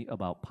bother me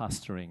about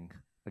pastoring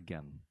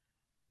again.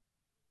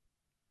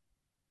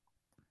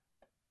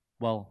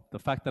 Well, the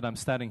fact that I'm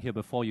standing here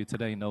before you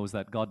today knows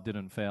that God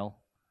didn't fail.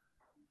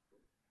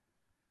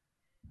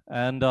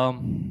 And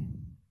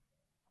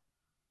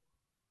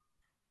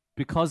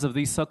because of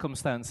these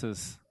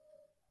circumstances,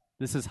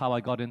 this is how I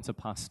got into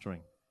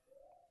pastoring.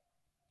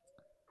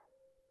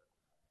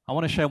 I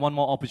want to share one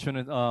more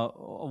opportunity,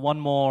 one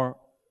more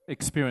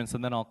experience,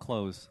 and then I'll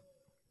close.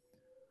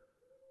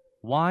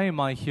 Why am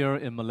I here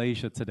in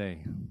Malaysia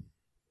today?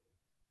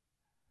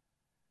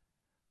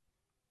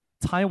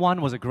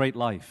 Taiwan was a great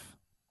life.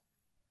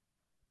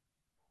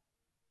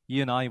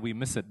 Yi and I, we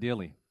miss it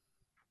dearly.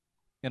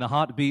 In a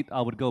heartbeat,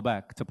 I would go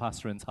back to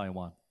pastor in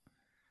Taiwan.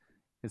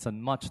 It's a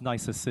much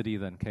nicer city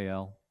than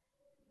KL.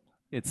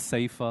 It's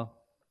safer.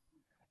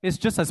 It's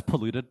just as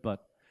polluted,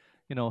 but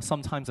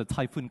sometimes a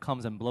typhoon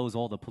comes and blows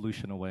all the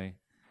pollution away,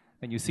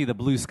 and you see the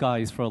blue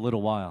skies for a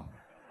little while.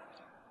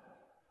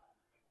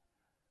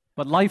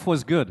 But life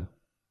was good,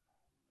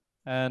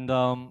 and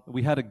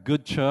we had a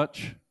good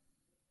church.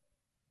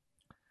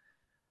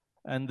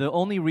 And the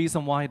only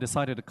reason why I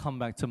decided to come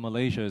back to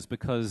Malaysia is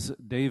because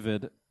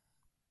David,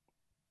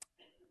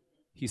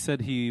 he said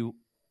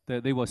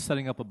that they were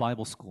setting up a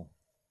Bible school.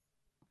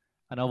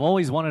 And I've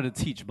always wanted to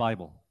teach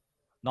Bible,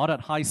 not at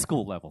high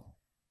school level,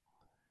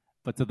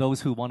 but to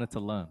those who wanted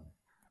to learn.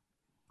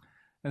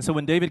 And so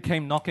when David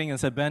came knocking and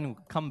said, Ben,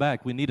 come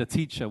back, we need a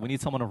teacher, we need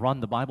someone to run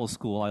the Bible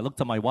school, I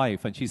looked at my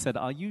wife and she said,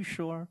 are you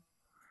sure?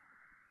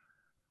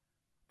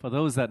 For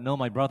those that know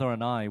my brother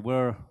and I,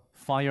 we're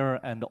fire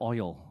and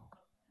oil.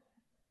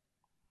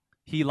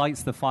 He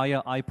lights the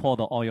fire, I pour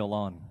the oil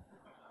on.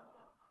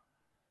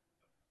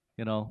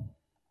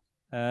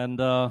 And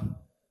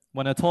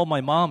when I told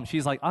my mom,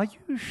 she's like, are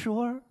you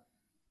sure?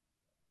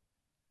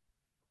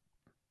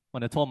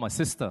 When I told my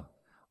sister,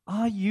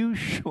 are you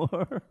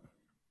sure?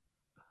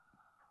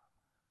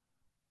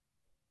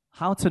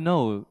 How to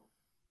know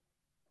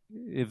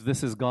if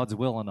this is God's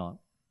will or not?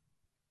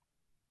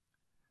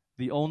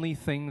 The only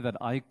thing that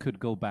I could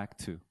go back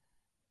to,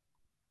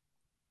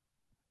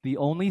 the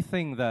only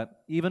thing that,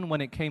 even when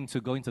it came to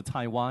going to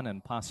Taiwan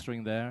and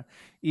pastoring there,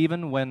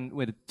 even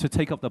to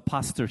take up the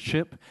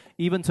pastorship,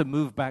 even to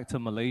move back to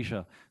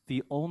Malaysia,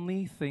 the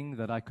only thing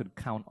that I could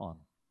count on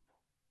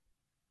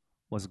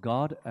was,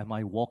 God, am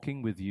I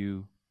walking with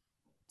you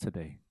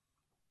today?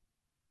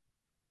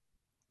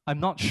 I'm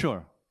not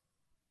sure.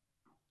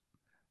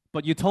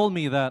 But you told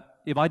me that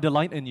if I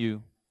delight in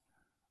you,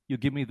 you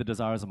give me the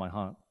desires of my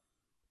heart.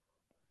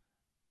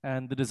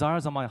 And the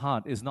desires of my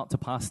heart is not to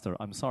pastor,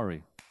 I'm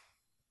sorry.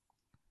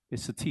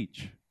 It's to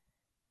teach.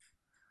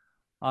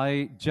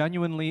 I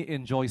genuinely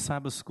enjoy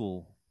Sabbath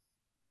school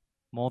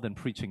more than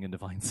preaching in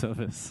divine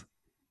service.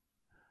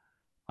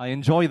 I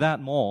enjoy that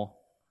more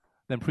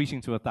than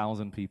preaching to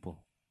 1,000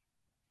 people.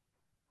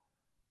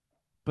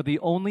 But the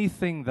only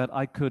thing that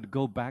I could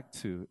go back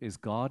to is,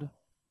 God,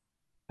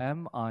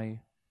 am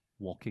I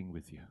walking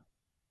with you?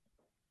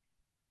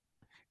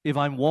 If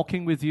I'm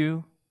walking with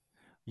you,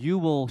 you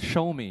will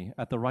show me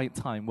at the right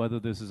time whether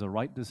this is a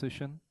right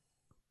decision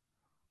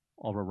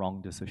or a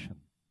wrong decision.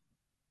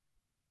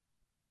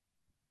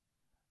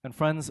 And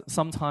friends,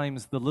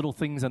 sometimes the little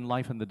things in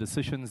life and the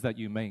decisions that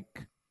you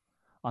make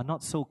are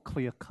not so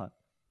clear-cut.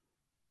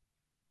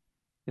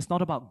 It's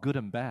not about good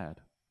and bad.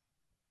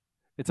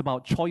 It's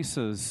about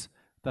choices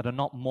that are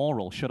not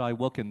moral. Should I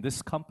work in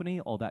this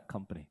company or that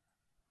company?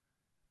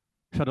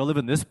 Should I live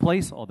in this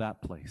place or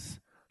that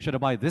place? Should I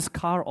buy this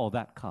car or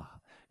that car?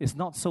 It's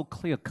not so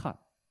clear-cut.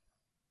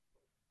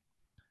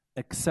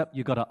 Except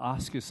you got to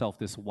ask yourself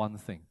this one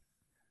thing.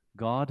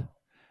 God,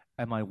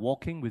 am I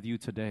walking with you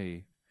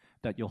today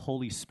that your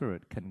Holy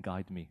Spirit can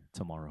guide me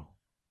tomorrow?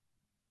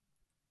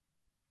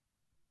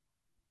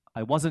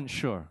 I wasn't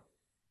sure.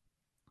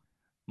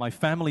 My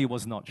family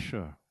was not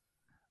sure.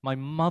 My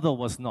mother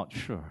was not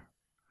sure.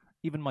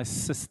 Even my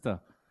sister,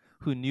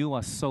 who knew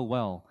us so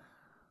well,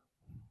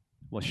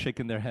 was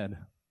shaking their head.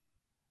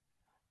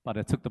 But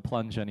I took the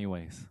plunge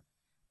anyways.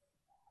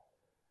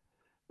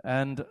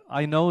 And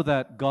I know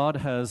that God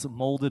has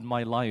molded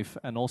my life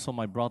and also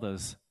my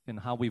brothers in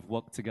how we've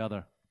worked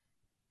together.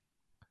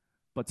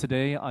 But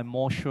today I'm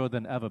more sure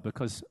than ever,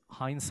 because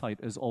hindsight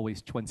is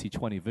always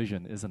 20/20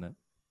 vision, isn't it?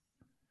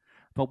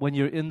 But when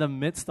you're in the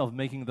midst of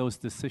making those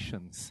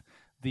decisions,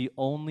 the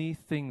only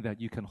thing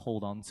that you can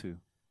hold on to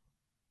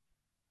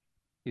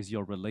is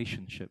your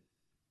relationship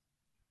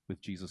with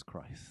Jesus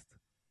Christ.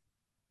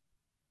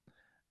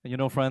 And you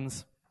know,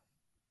 friends,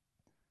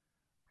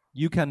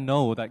 you can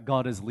know that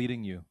God is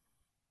leading you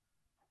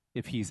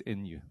if He's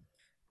in you.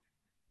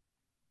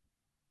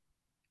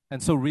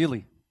 And so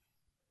really,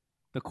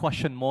 the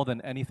question more than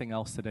anything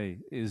else today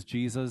is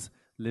Jesus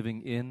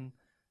living in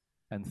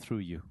and through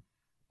you?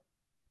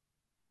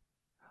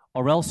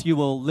 Or else you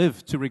will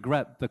live to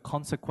regret the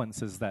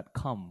consequences that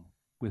come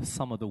with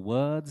some of the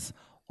words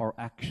or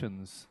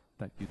actions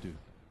that you do.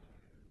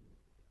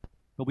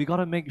 But we got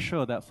to make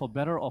sure that for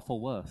better or for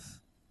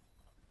worse,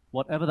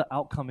 whatever the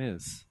outcome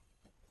is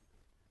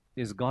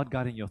God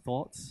guiding your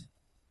thoughts?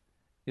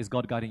 Is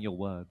God guiding your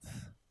words?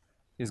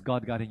 Is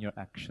God guiding your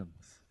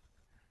actions?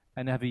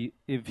 And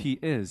if He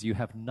is, you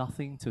have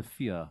nothing to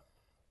fear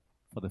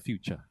for the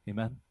future.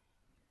 Amen?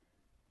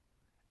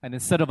 And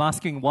instead of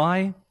asking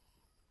why,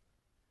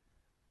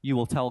 you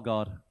will tell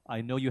God,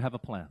 I know you have a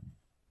plan.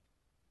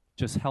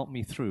 Just help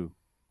me through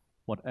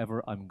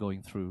whatever I'm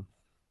going through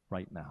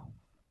right now.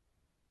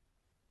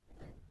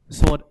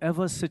 So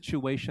whatever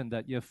situation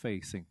that you're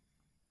facing,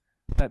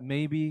 that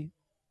maybe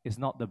is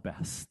not the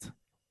best,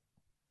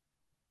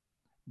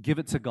 give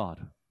it to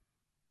God.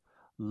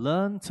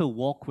 Learn to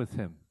walk with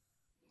Him,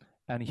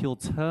 and He'll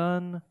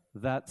turn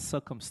that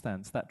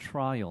circumstance, that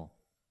trial,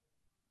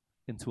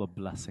 into a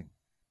blessing.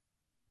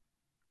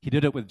 He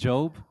did it with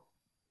Job.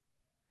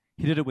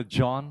 He did it with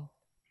John.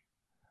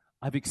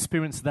 I've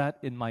experienced that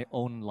in my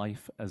own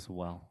life as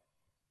well.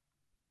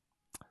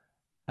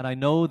 And I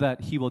know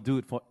that He will do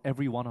it for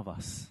every one of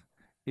us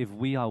if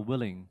we are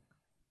willing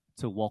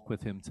to walk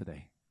with Him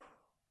today.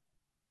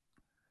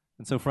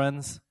 And so,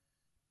 friends,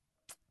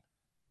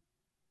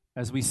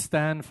 as we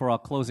stand for our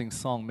closing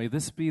song, may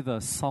this be the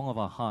song of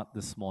our heart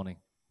this morning,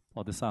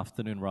 or this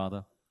afternoon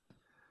rather.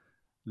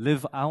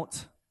 Live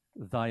out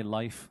thy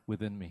life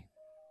within me.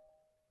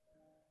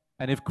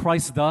 And if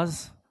Christ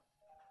does,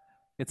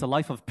 it's a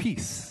life of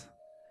peace.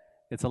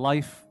 It's a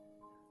life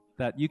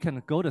that you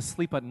can go to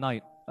sleep at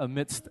night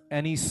amidst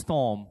any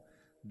storm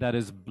that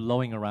is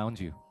blowing around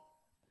you.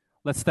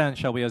 Let's stand,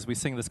 shall we, as we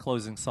sing this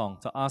closing song,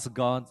 to ask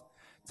God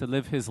to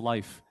live His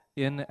life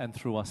in and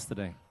through us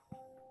today.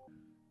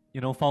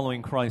 You know,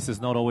 following Christ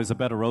is not always a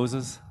bed of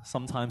roses.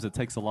 Sometimes it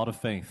takes a lot of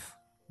faith.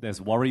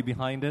 There's worry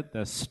behind it.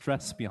 There's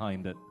stress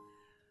behind it.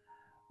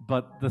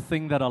 But the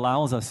thing that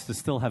allows us to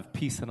still have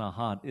peace in our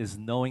heart is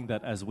knowing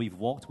that as we've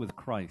walked with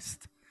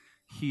Christ,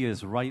 He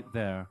is right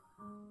there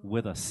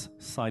with us,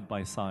 side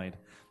by side.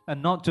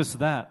 And not just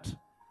that,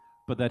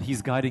 but that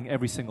He's guiding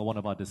every single one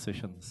of our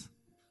decisions.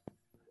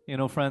 You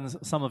know, friends,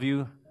 some of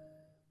you,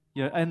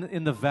 you're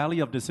in the valley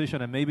of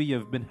decision, and maybe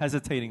you've been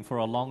hesitating for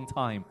a long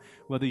time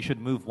whether you should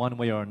move one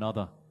way or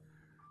another.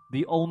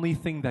 The only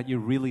thing that you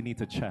really need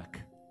to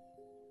check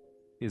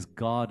is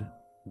God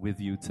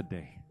with you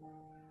today.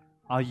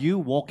 Are you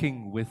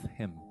walking with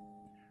Him?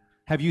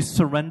 Have you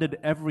surrendered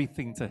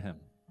everything to Him?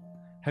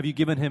 Have you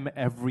given Him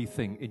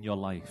everything in your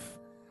life?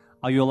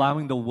 Are you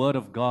allowing the Word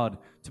of God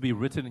to be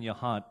written in your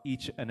heart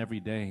each and every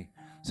day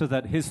so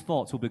that His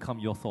thoughts will become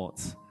your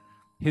thoughts?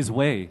 His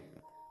way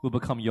will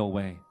become your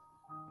way.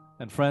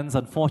 And friends,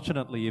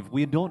 unfortunately, if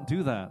we don't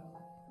do that,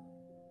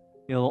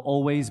 it'll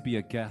always be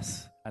a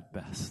guess at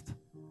best.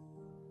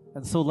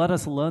 And so let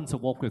us learn to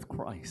walk with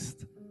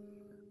Christ.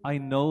 I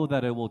know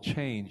that it will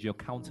change your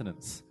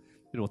countenance.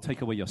 It will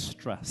take away your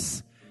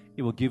stress.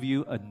 It will give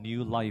you a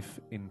new life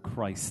in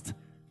Christ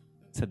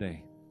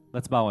today.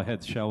 Let's bow our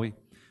heads, shall we?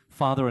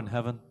 Father in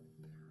heaven,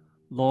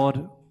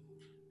 Lord,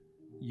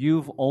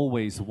 You've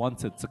always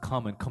wanted to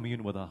come and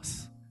commune with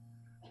us.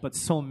 But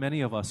so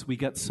many of us, we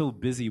get so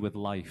busy with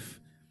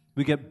life.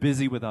 We get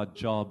busy with our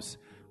jobs.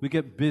 We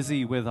get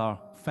busy with our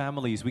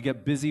families. We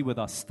get busy with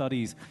our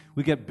studies.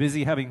 We get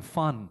busy having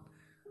fun.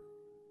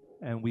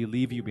 And we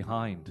leave You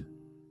behind.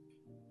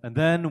 And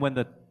then when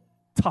the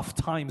tough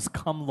times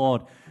come,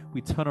 Lord,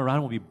 we turn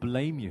around and we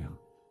blame You,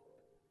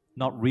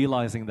 not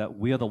realizing that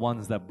we are the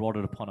ones that brought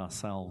it upon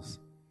ourselves.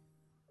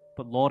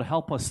 But Lord,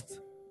 help us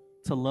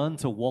to learn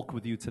to walk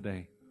with You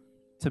today,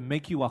 to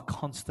make You our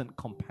constant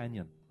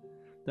companion,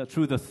 that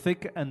through the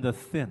thick and the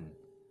thin,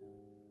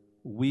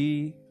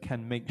 we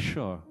can make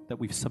sure that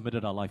we've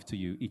submitted our life to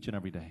You each and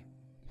every day.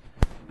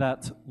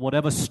 That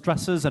whatever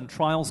stresses and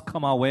trials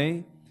come our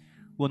way,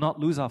 we'll not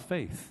lose our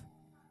faith,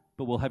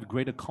 but we'll have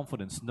greater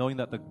confidence knowing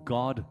that the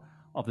God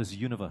of this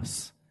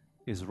universe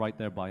is right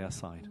there by our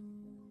side.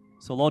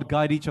 So Lord,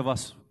 guide each of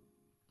us.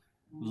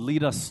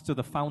 Lead us to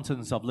the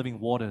fountains of living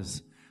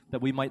waters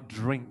that we might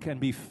drink and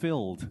be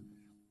filled,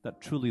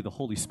 that truly the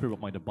Holy Spirit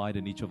might abide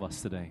in each of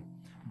us today.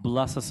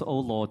 Bless us, O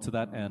Lord, to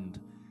that end.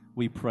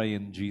 We pray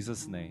in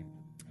Jesus' name.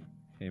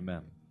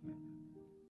 Amen.